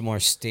 Drake's much more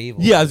stable.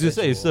 Yeah, I was going to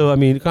say, so I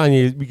mean,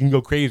 Kanye, we can go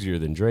crazier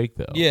than Drake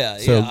though. Yeah,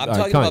 so, yeah. I'm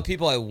talking about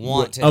people I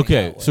want to Okay,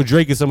 hang out with. so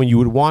Drake is someone you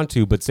would want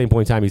to, but same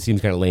point in time, he seems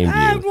kind of lame to you.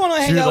 I would want to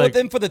So hang you're out like,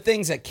 with him for the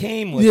things that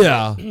came with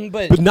yeah, it.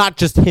 but not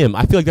just him.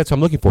 I feel like that's what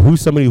I'm looking for. Who's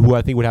somebody who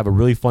I think would have a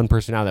really fun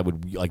personality that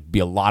would like be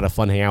a lot of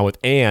fun to hang out with,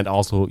 and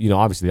also, you know,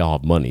 obviously they all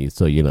have money,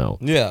 so you know.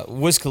 Yeah,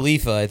 Wiz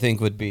Khalifa I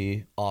think would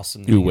be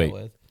awesome to Ooh, hang wait. out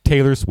with.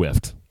 Taylor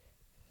Swift.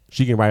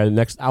 She can write the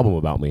next album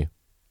about me.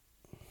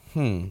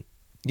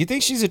 You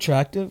think she's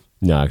attractive?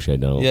 No, actually, I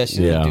don't. Yeah,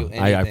 she doesn't do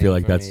I anything feel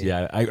like for that's, me.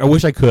 yeah. I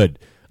wish I could.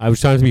 I was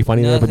trying to be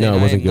funny there, but no, it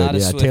Nothing. wasn't I good. am not a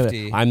Yeah, Taylor,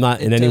 Swiftie. I'm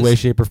not in It any way, does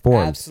shape, or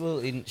form.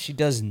 Absolutely, she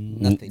does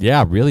nothing.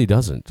 Yeah, really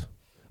doesn't.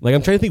 Like,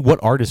 I'm trying to think what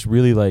artists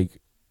really like.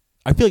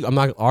 I feel like I'm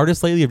not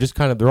artists lately. Have just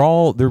kind of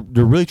they're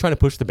really trying to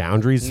push the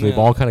boundaries. So they've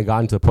all kind of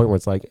gotten to the point where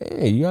it's like,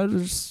 hey, you guys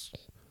just.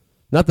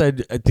 Not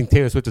that I think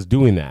Taylor Swift is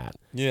doing that.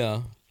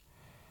 Yeah.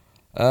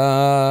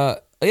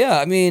 Yeah,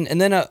 I mean, and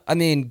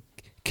then,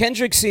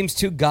 Kendrick seems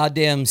too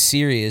goddamn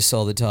serious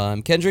all the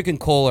time. Kendrick and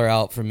Cole are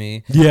out for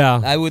me.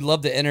 Yeah. I would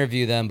love to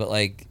interview them, but,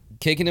 like,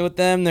 kicking it with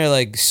them, they're,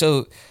 like,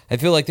 so... I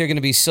feel like they're going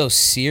to be so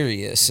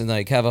serious and,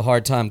 like, have a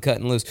hard time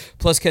cutting loose.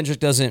 Plus, Kendrick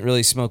doesn't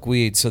really smoke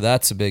weed, so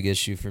that's a big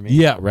issue for me.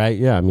 Yeah, right.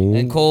 Yeah, I mean,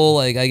 And Cole,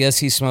 like, I guess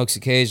he smokes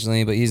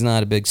occasionally, but he's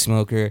not a big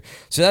smoker.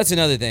 So that's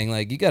another thing.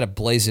 Like, you got to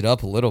blaze it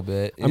up a little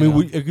bit. I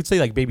mean, I could say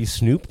like maybe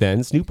Snoop.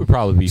 Then Snoop would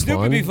probably be Snoop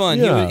fun. would be fun.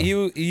 Yeah.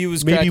 He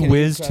was maybe cracking-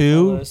 Wiz cracking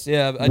too. my list.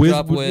 Yeah, I'd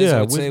drop Wiz. Yeah,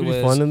 I would Wiz say would be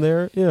Wiz. fun in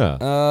there.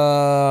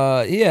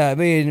 Yeah. Yeah, I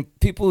mean,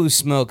 people who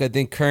smoke. I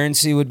think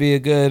Currency would be a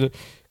good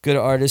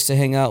artist to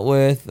hang out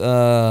with.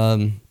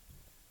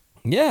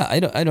 Yeah, I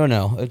don't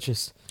know. It's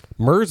just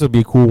Murs would be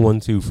a cool one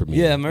too for me.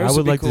 yeah, Murs I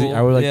would be like cool. to.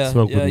 I would like to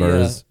smoke with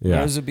Murs. Yeah.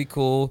 Murs would be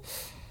cool.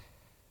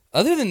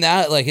 Other than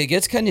that, like it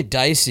gets kind of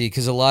dicey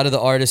because a lot of the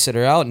artists that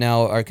are out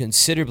now are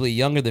considerably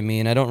younger than me,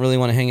 and I don't really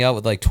want to hang out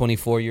with like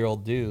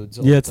 24-year-old dudes.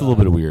 all Yeah, the it's a little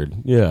time. bit weird.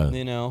 Yeah.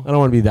 You know? I don't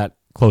want to be that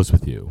close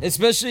with you.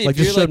 Especially Like, if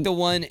you're just like show- the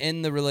one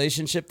in the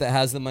relationship that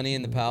has the money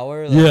and the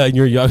power. Like, Yeah, and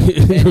you're young.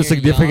 and You're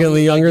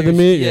significantly young, younger like, than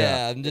you're- me.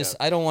 Yeah, I'm just.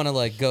 I don't want to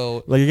like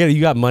go. Like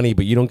you got money,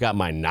 but you don't got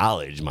my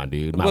knowledge, my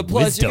dude. My But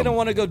plus, wisdom. you're gonna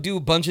want to go do a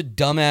bunch of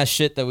dumbass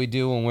shit that we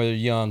do when we're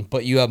young,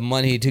 but you have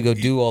money to go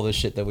do all the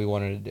shit that we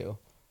wanted to do.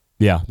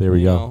 Yeah, there we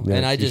You go. know? Yeah,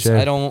 And I touche.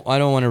 don't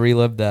want to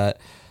relive that.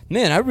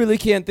 Man, I really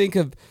can't think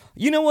of.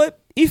 You know what?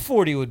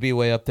 E40 would be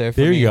way up there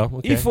for There me. you go.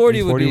 Okay.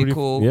 E40 would be would be-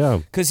 cool. yeah.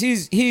 Because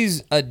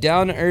he's a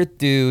down to earth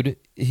dude.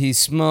 He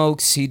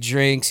smokes. He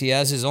drinks. He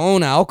has his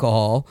own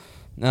alcohol.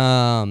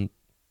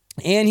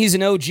 And he's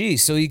an OG,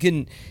 so he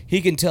can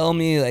tell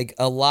me like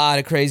a lot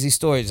of crazy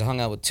stories. I hung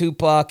out with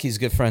Tupac. He's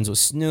good friends with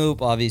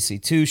Snoop. Obviously,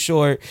 Too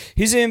Short.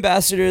 He's the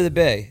ambassador of the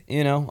Bay.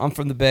 You know, I'm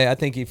from the Bay. I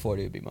think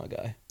E40 would be my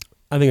guy.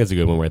 I think that's a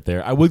good one right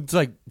there. I would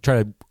like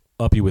try to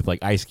up you with like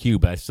Ice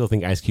Cube, but I still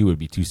think Ice Cube would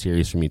be too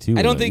serious for me too.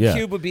 I don't Like, think yeah.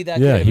 Cube would be that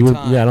Yeah, good he of a would.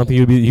 time. Yeah, I don't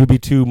think he would be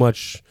too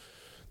much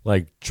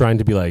like trying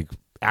to be like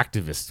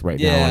activist right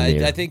now. Yeah, on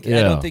me. I think I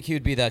Yeah. don't think he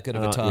would be that good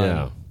of a time.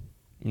 Yeah,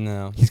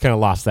 No. he's kind of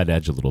lost that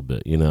edge a little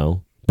bit, you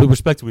know. But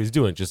respect to what he's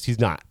doing. Just he's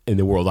not in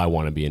the world I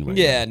want to be in right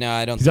now. Yeah, no,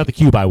 I don't. He's not the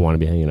Cube I want to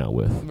be hanging out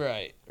with.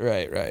 Right.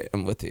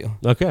 I'm with you.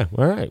 Okay,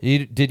 all right.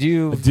 Did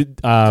you?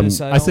 I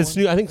decide on said one?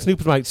 Snoop. I think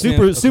Snoop's my Snoop,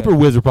 super okay. super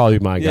Wiz would probably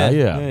be my guy.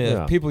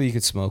 Yeah. People you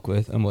could smoke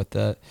with. I'm with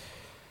that.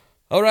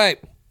 All right.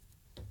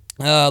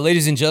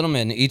 Ladies and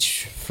gentlemen,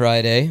 each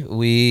Friday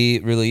we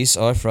release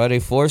our Friday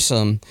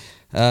foursome.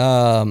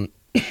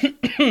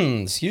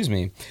 Excuse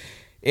me.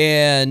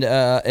 And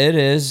it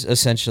is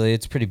essentially,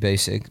 it's pretty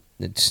basic.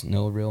 It's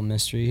no real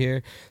mystery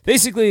here.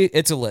 Basically,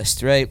 it's a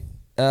list, right?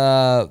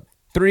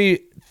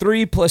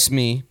 Three plus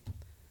me,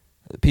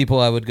 people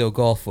I would go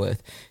golf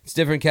with. It's a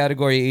different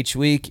category each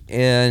week.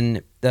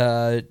 And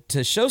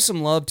to show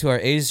some love to our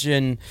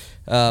Asian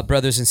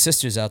brothers and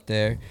sisters out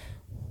there,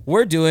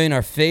 we're doing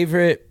our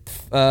favorite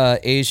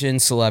Asian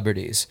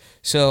celebrities.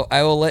 So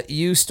I will let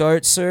you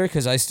start, sir,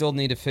 because I still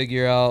need to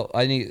figure out.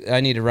 I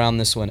need to round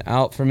this one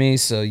out for me.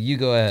 So you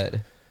go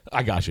ahead.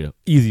 I got you.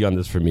 Easy on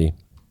this for me.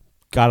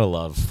 Gotta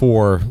love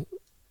for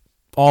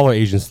all our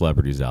Asian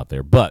celebrities out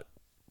there, but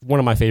one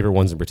of my favorite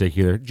ones in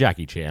particular,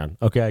 Jackie Chan.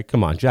 Okay,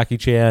 come on, Jackie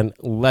Chan,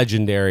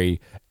 legendary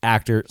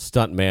actor,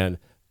 stuntman,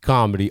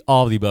 comedy,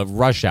 all of the above.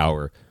 Rush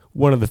Hour,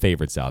 one of the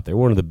favorites out there.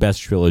 One of the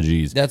best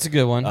trilogies That's a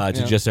good one. to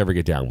Yeah. just ever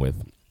get down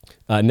with.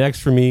 Next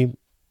for me,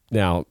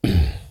 now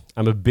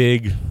I'm a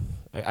big.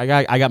 I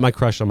got my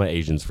crush on my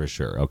Asians for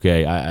sure.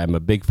 Okay, I'm a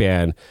big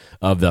fan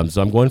of them,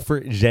 so I'm going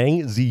for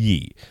Zhang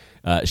Ziyi.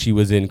 She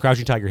was in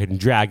Crouching Tiger, Hidden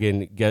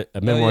Dragon,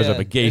 Memoirs of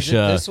a Geisha.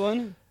 Is it this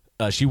one?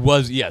 She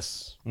was,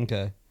 yes.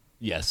 Okay.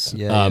 Yes.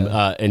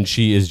 Yeah. And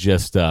she is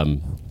just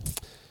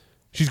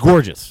she's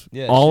gorgeous.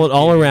 Yeah,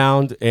 all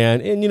around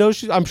and you know,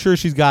 I'm sure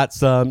she's got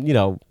some, you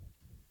know,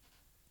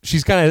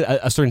 she's kind of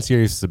a certain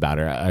seriousness about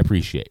her. I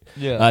appreciate.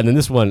 Yeah. And then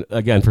this one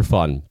again for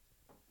fun.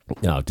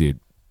 No, dude,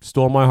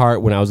 stole my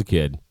heart when I was a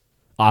kid.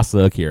 Asa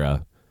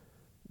Akira,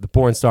 the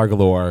porn star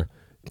galore.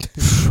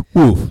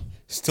 Woof.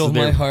 Stole So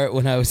my there- heart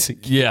when I was a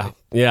kid.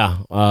 Yeah.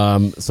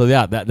 So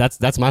yeah,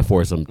 that's my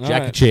foursome. All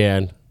Jackie right.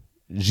 Chan,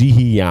 Ji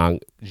Hee Yang,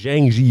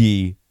 Zhang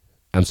Ziyi,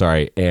 I'm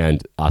sorry,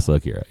 and Asa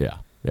Akira. Yeah.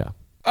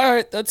 All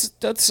right, that's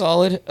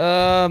solid.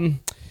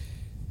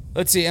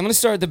 Let's see. I'm gonna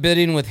start the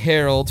bidding with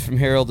Harold from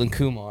Harold and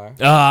Kumar.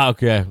 Ah,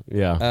 okay.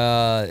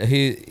 Yeah.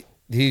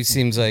 He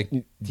seems like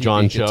he'd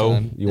John be a good Cho.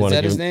 time. You Is wanna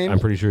that give his him- name? I'm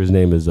pretty sure his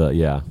name is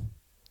yeah.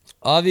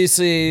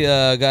 Obviously,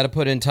 got to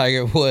put in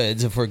Tiger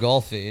Woods if we're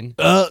golfing.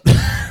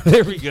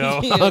 There we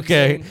go. You know what I'm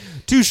Okay. saying?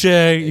 Touche.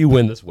 You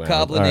win this round.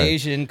 Cobbler All right.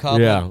 Asian,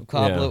 Cobbler, Yeah,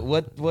 Cobbler.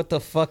 yeah. What the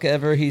fuck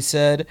ever he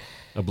said.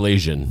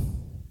 Ablation.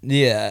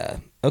 Yeah.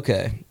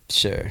 Okay.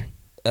 Sure.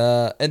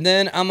 And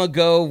then I'm gonna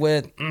go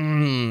with.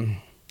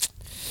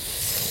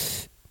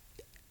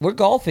 We're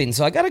golfing,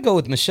 so I gotta go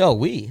with Michelle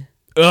Wee.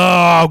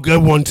 Oh,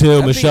 good one too. I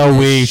think Michelle the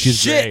Wee. She's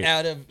shit great.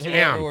 out of Damn.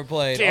 whoever we're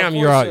playing. Damn, Our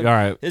you're all foursome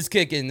right. is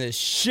kicking the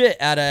shit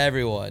out of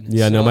everyone.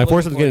 Yeah, So no, I'm my looking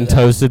foursome's forward getting to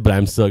that. toasted, but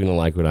I'm still gonna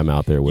like what I'm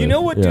out there with. You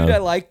know what Yeah. dude I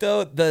like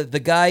though? The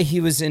guy,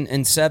 he was in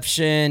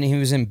Inception, he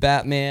was in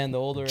Batman, the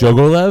older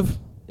Jogolev?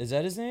 Is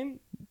that his name?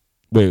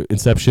 Wait,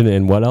 Inception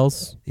and what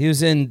else? He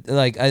was in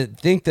like I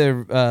think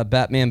the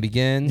Batman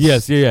Begins.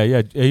 Yes,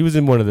 yeah. He was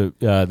in one of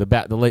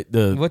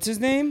the What's his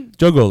name?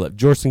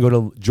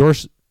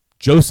 Jogolev,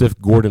 Joseph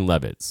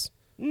Gordon-Levitt.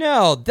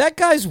 No, that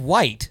guy's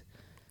white.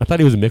 I thought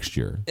he was a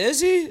mixture. Is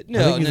he? I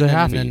No, think he's no, a no,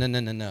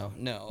 halfie.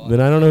 no. Then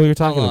I don't know who you're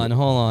talking Hold on, about.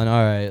 hold on.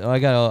 All right, I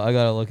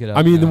gotta look it up.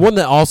 I mean, the now. one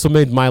that also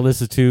made my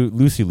list is too,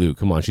 Lucy Liu.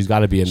 Come on, she's got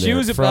to be in there. She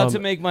was about From- to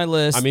make my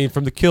list. I mean,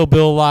 from the Kill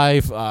Bill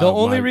life. the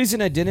only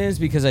reason I didn't is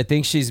because I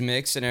think she's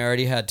mixed, and I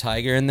already had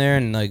Tiger in there,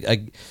 and like I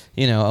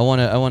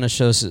want to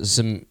show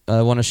some.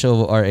 I want to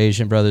show our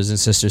Asian brothers and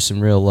sisters some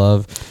real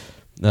love,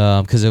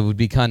 because it would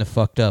be kind of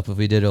fucked up if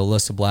we did a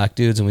list of black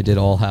dudes and we did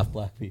all half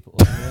black people.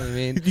 You know what I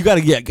mean? You got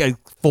to get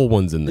full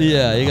ones in there.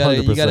 Yeah, you gotta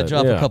 100%,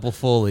 drop yeah. a couple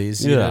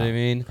fullies. You know Yeah. what I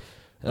mean?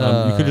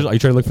 You could just, are you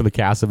trying to look for the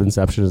cast of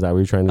Inception? Is that what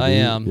you're trying to do? I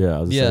am. Yeah.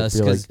 I was Yes, I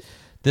feel because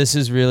This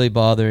is really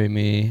bothering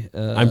me.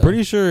 I'm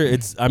pretty sure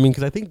it's. I mean,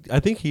 because I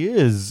think he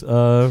is.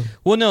 Well,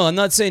 no, I'm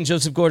not saying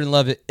Joseph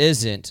Gordon-Levitt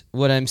isn't.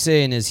 What I'm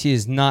saying is he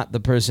is not the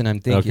person I'm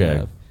thinking Okay.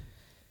 of.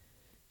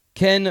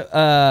 Ken,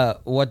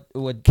 what?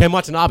 Ken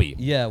Watanabe.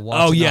 Yeah,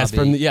 Watanabe. Oh yes,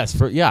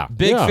 Big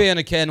yeah. fan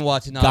of Ken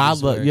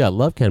Watanabe's work.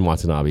 Love Ken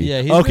Watanabe.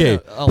 Yeah, he's okay.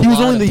 been a he was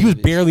lot only of he was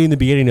movies. barely in the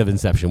beginning of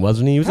Inception,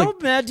 wasn't he? He was How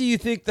like, mad do you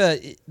think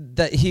that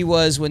he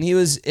was when he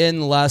was in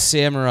The Last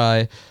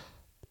Samurai,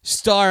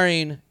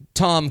 starring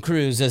Tom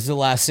Cruise as The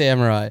Last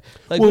Samurai?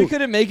 Like, Well- we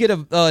couldn't make it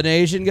an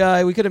Asian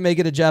guy. We couldn't make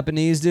it a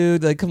Japanese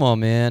dude. Like, come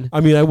on, man.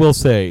 I mean, I will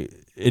say,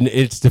 in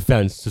its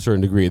defense, to a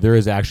certain degree, there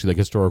is actually like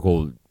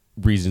historical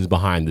reasons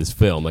behind this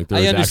film. Like, there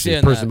I is actually a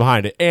understand person that.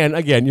 behind it. And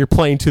again, you're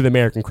playing to the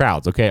American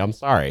crowds. Okay, I'm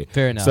sorry.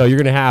 Fair enough. So you're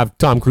gonna have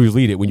Tom Cruise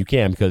lead it when you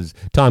can, because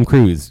Tom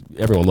Cruise,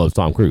 everyone loves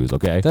Tom Cruise.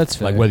 Okay, That's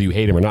fair. Like, whether you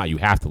hate him or not, you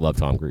have to love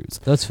Tom Cruise.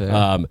 That's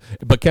fair.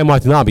 But Ken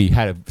Watanabe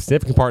had a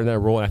significant part in that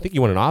role, and I think he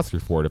won an Oscar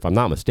for it, if I'm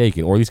not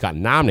mistaken, or at least got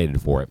nominated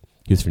for it.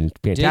 He was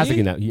fantastic he?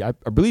 in that.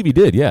 I believe he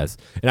did. Yes,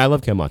 and I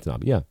love Ken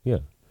Watanabe. Yeah.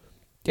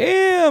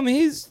 Damn,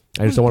 he's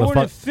I just don't wanna born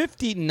fuck- at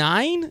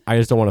 59. I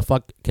just don't want to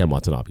fuck Ken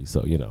Watanabe,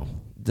 so you know.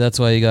 That's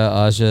why you got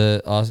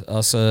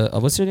Asa.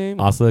 What's her name?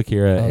 Asa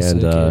Akira Asa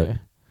and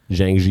Akira.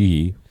 Zhang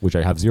Ziyi, which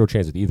I have zero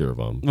chance at either of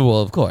them. Well,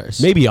 of course.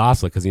 Maybe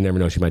Asa, because you never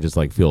know. She might just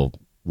like feel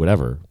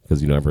whatever,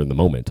 because you never in the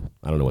moment.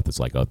 I don't know what that's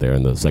like out there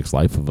in the sex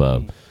life of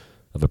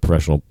a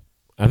professional.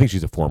 I think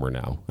she's a former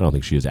now. I don't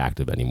think she is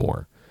active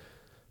anymore.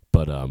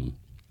 But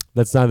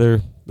that's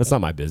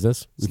not my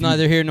business. It's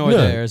neither here nor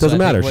there. It so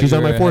doesn't I think matter. what She's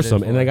on you're my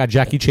foursome, headed and for- I got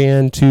Jackie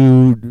Chan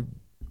to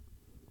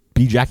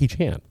be Jackie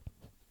Chan.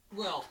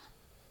 Well,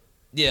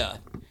 yeah,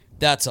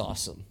 that's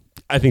awesome.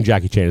 I think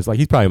Jackie Chan is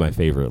he's probably my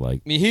favorite.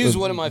 Like, I mean, he was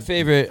one of my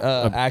favorite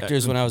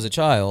actors when I was a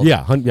child.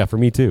 yeah, for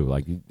me too.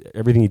 Like,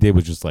 everything he did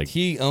was just like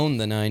He owned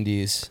the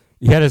 90s.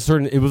 he had a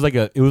certain. It was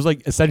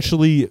like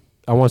essentially,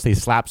 I want to say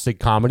slapstick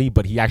comedy,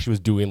 but he actually was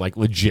doing like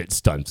legit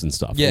stunts and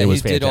stuff. Yeah, and it he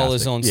was did all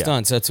his fantastic. own Yeah.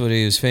 stunts. That's what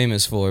he was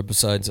famous for,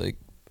 besides, like,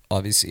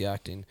 obviously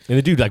acting. And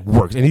the dude like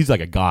works, and he's like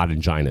a god in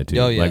China too.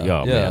 Oh, yeah. Like,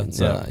 oh yeah, man,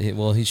 so yeah.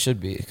 Well, he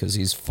should be, because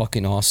he's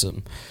fucking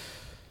awesome.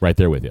 right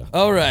there with you.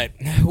 All right.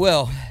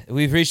 Well,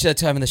 we've reached that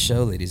time of the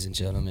show, ladies and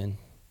gentlemen.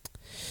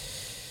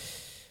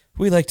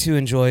 We like to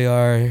enjoy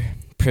our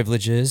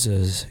privileges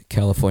as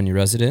California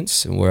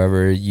residents, and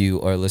wherever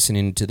you are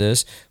listening to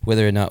this,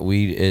 whether or not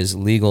weed is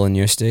legal in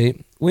your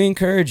state, we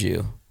encourage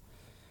you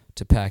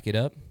to pack it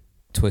up,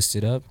 twist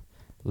it up,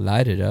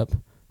 light it up,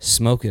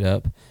 smoke it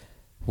up,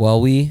 while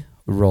we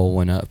roll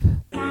one up.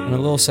 In a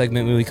little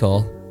segment we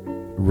call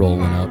Roll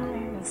One Up.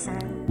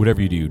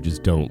 Whatever you do,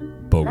 just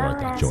don't bogart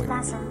that joint.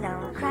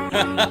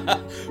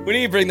 We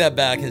need to bring that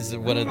back as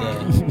one of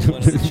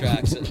the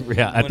tracks.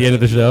 Yeah, at the end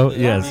of the show?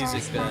 Yes.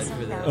 Music bed for this.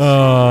 It's been a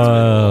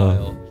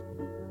while.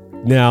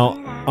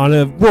 Now, on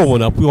a roll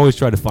one up, we always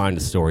try to find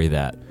a story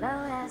that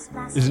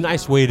is a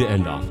nice way to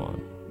end off on.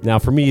 Now,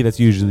 for me, that's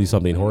usually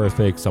something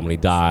horrific, somebody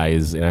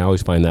dies, and I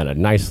always find that a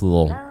nice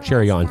little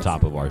cherry on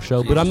top of our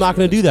show. But I'm not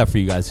going to do that for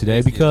you guys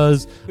today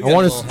because We I got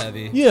want a to. little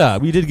heavy. Yeah,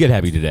 we did get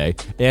heavy today,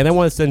 and I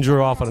want to send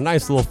you off on a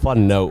nice little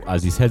fun note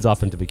as he heads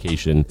off into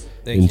vacation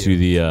into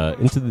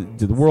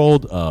the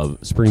world of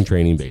spring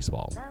training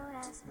baseball.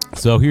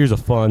 So here's a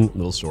fun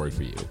little story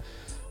for you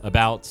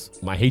about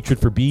my hatred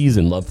for bees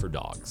and love for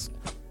dogs.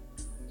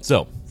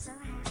 So,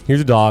 here's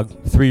a dog,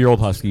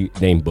 3-year-old husky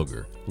named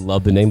Booger.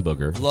 Love the name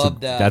Booger. Love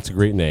that. That's a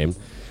great name.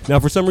 Now,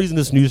 for some reason,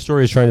 this news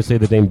story is trying to say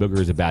the name Booger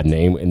is a bad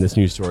name, and this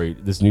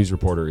news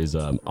reporter is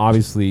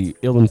obviously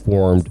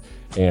ill-informed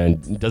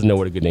and doesn't know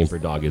what a good name for a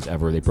dog is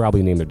ever. They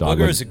probably named their dog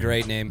Booger like is a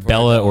great name for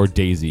Bella a dog. or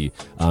Daisy.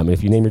 And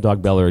if you name your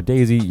dog Bella or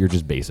Daisy, you're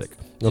just basic.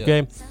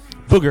 Okay?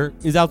 Booger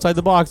is outside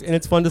the box, and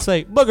it's fun to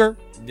say Booger.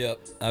 Yep,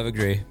 I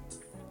agree.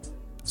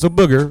 So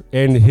Booger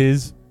and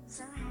his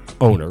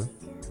owner,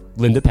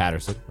 Linda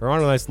Patterson, are on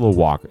a nice little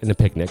walk and a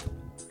picnic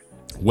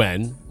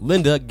when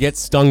Linda gets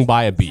stung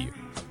by a bee.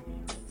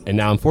 And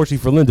now, unfortunately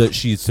for Linda,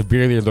 she's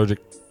severely allergic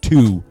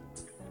to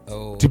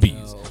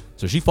bees. No.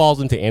 So she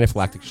falls into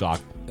anaphylactic shock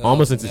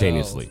almost no.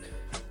 instantaneously.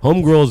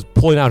 Homegirl is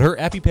pulling out her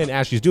EpiPen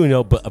as she's doing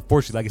it, but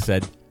unfortunately, like I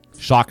said,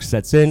 shock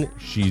sets in.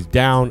 She's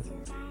down.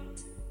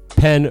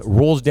 Pen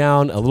rolls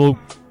down a little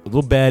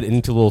bed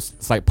into a little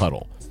slight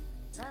puddle.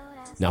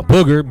 Now,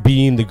 Booger,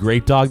 being the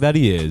great dog that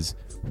he is,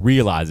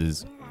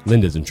 realizes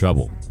Linda's in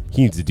trouble.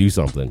 He needs to do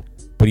something,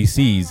 but he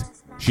sees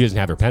she doesn't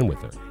have her pen with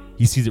her.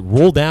 He sees it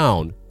roll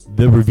down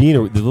the ravine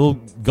or the little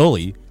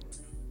gully,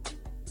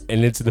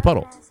 and it's in the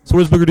puddle. So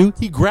what does Booger do?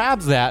 He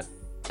grabs that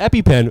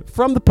EpiPen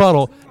from the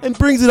puddle and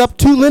brings it up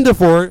to Linda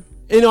for her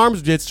in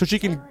arms jits so she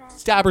can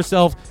stab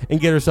herself and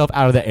get herself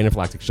out of that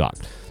anaphylactic shock.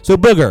 So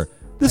Booger,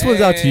 this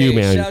one's out to you,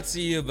 man. Shouts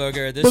to you,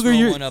 Booger. This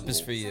Booger, one up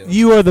is for you.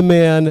 You are the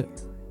man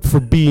for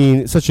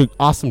being such an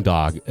awesome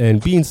dog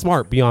and being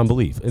smart beyond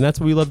belief. And that's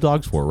what we love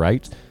dogs for,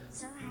 right?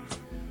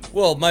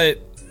 Well,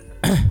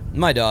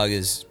 my dog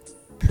is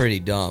pretty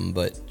dumb,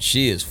 but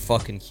she is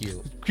fucking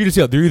cute. Cute as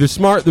hell. They're either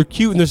smart, they're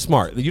cute, and they're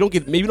smart. You don't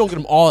get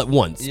them all at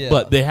once,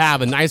 but they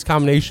have a nice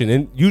combination.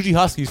 And usually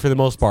Huskies, for the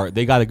most part,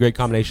 they got a great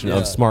combination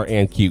of smart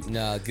and cute.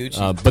 Nah,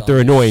 Gucci. But they're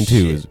annoying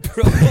too.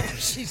 Bro,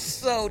 she's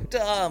so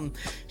dumb.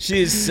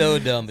 She is so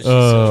dumb, but she's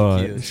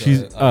so cute.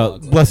 She's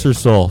bless her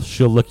soul.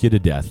 She'll look you to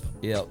death.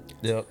 Yep.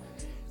 All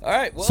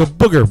right. Well, so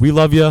Booger, we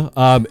love you.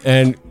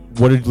 And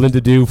what did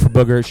Linda do for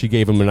Booger? She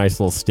gave him a nice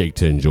little steak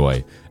to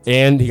enjoy,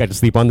 and he got to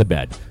sleep on the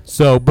bed.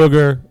 So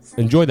Booger,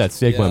 enjoy that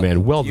steak, my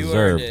man. Well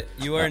deserved.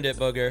 You earned it,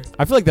 Booger.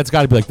 I feel like that's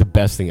got to be like the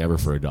best thing ever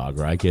for a dog,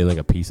 right? Getting like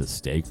a piece of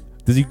steak.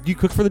 Do you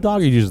cook for the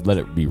dog, or you just let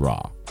it be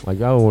raw?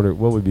 Like, I wonder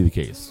what would be the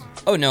case.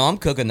 Oh no, I'm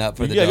cooking that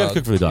for the dog. Yeah, you gotta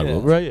cook for the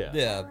dog, right?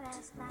 Yeah.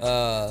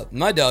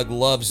 My dog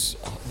loves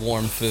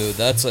warm food.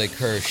 That's like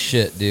her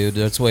shit, dude.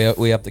 That's why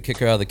we have to kick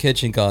her out of the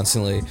kitchen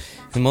constantly.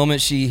 The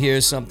moment she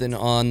hears something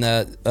on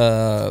that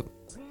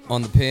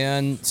on the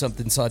pan,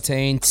 something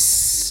sauteing,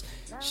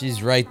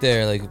 she's right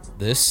there. Like,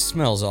 this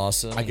smells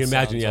awesome. I can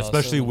imagine, yeah,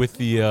 especially awesome. With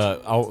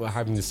the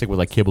having to stick with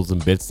like kibbles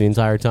and bits the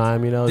entire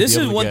time. You know, this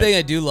is one thing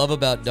I do love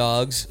about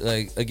dogs.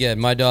 Like, again,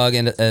 my dog,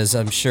 and as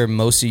I'm sure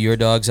most of your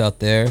dogs out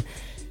there.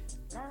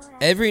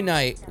 Every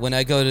night when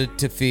I go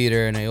to feed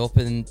her and I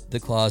open the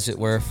closet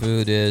where her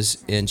food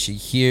is and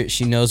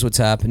she knows what's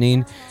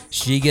happening,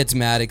 she gets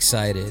mad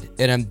excited.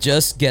 And I'm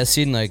just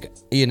guessing, like,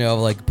 you know,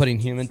 like putting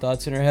human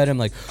thoughts in her head. I'm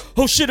like,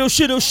 oh shit,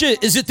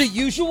 is it the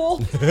usual?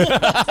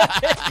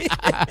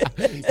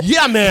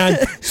 Yeah,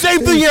 man. Same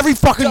thing every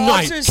fucking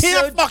night.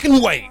 Can't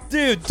fucking wait.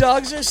 Dude,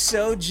 dogs are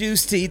so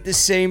juiced to eat the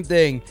same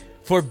thing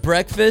for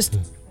breakfast,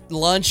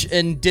 lunch,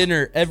 and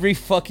dinner every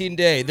fucking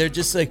day. They're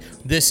just like,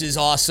 this is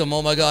awesome.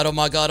 Oh my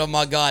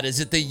god. Is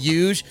it the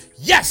huge?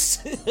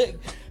 Yes.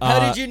 How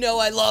did you know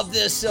I love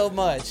this so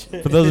much?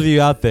 For those of you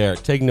out there,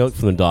 take note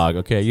from the dog,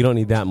 okay? You don't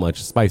need that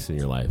much spice in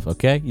your life,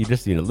 okay? You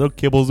just need a little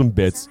kibbles and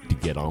bits to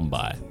get on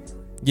by.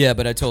 Yeah,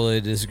 but I totally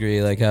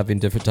disagree. Like, having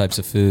different types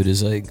of food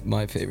is like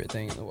my favorite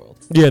thing in the world.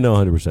 Yeah, no,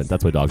 100%.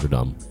 That's why dogs are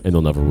dumb, and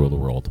they'll never rule the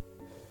world.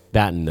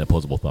 That and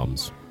opposable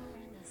thumbs.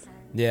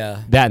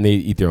 Yeah. That and they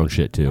eat their own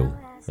shit too.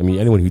 I mean,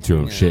 anyone who eats their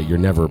own shit, you're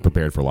never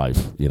prepared for life,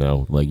 you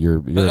know? Like, you're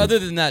But other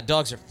than that,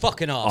 dogs are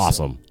fucking awesome.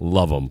 Awesome.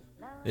 Love them.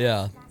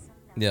 Yeah.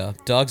 Yeah.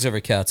 Dogs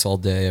over cats all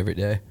day, every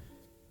day.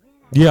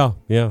 Yeah.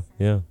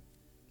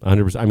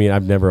 100%. I mean,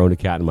 I've never owned a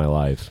cat in my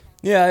life.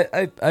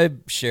 Yeah, I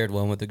shared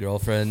one with a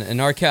girlfriend,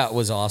 and our cat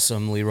was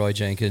awesome, Leroy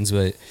Jenkins,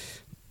 but,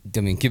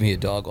 I mean, give me a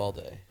dog all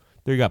day.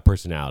 They got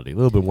personality, a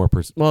little bit more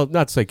well,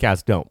 not to say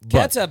cats don't.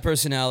 Cats have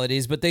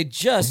personalities, but they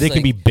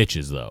can be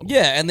bitches, though.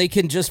 Yeah, and they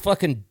can just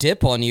fucking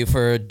dip on you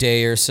for a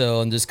day or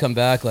so and just come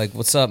back like,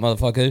 what's up,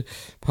 motherfucker?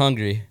 I'm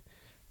hungry.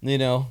 You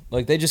know?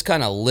 Like, they just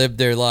kind of live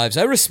their lives.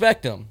 I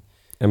respect them.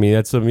 I mean,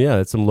 that's some low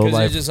life. Because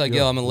they're just like,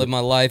 yo, I'm going to live my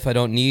life. I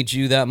don't need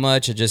you that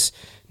much. I just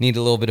need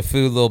a little bit of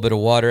food, a little bit of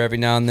water every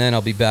now and then.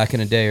 I'll be back in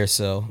a day or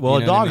so. Well,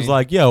 a dog's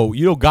like, yo,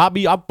 you don't got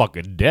me? I'm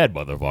fucking dead,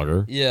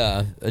 motherfucker.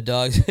 Yeah, a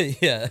dog.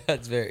 Yeah,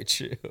 that's very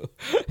true.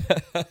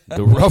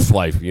 The rough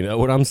life, you know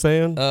what I'm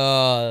saying?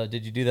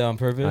 Did you do that on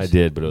purpose? I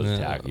did, but it was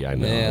tacky. I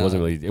know. Yeah.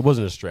 It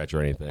wasn't a stretch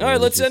or anything. All right,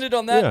 let's end it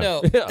on that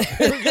note. Yeah,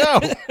 here we go.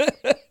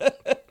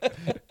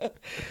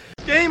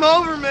 It's game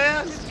over,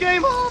 man. It's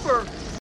game over.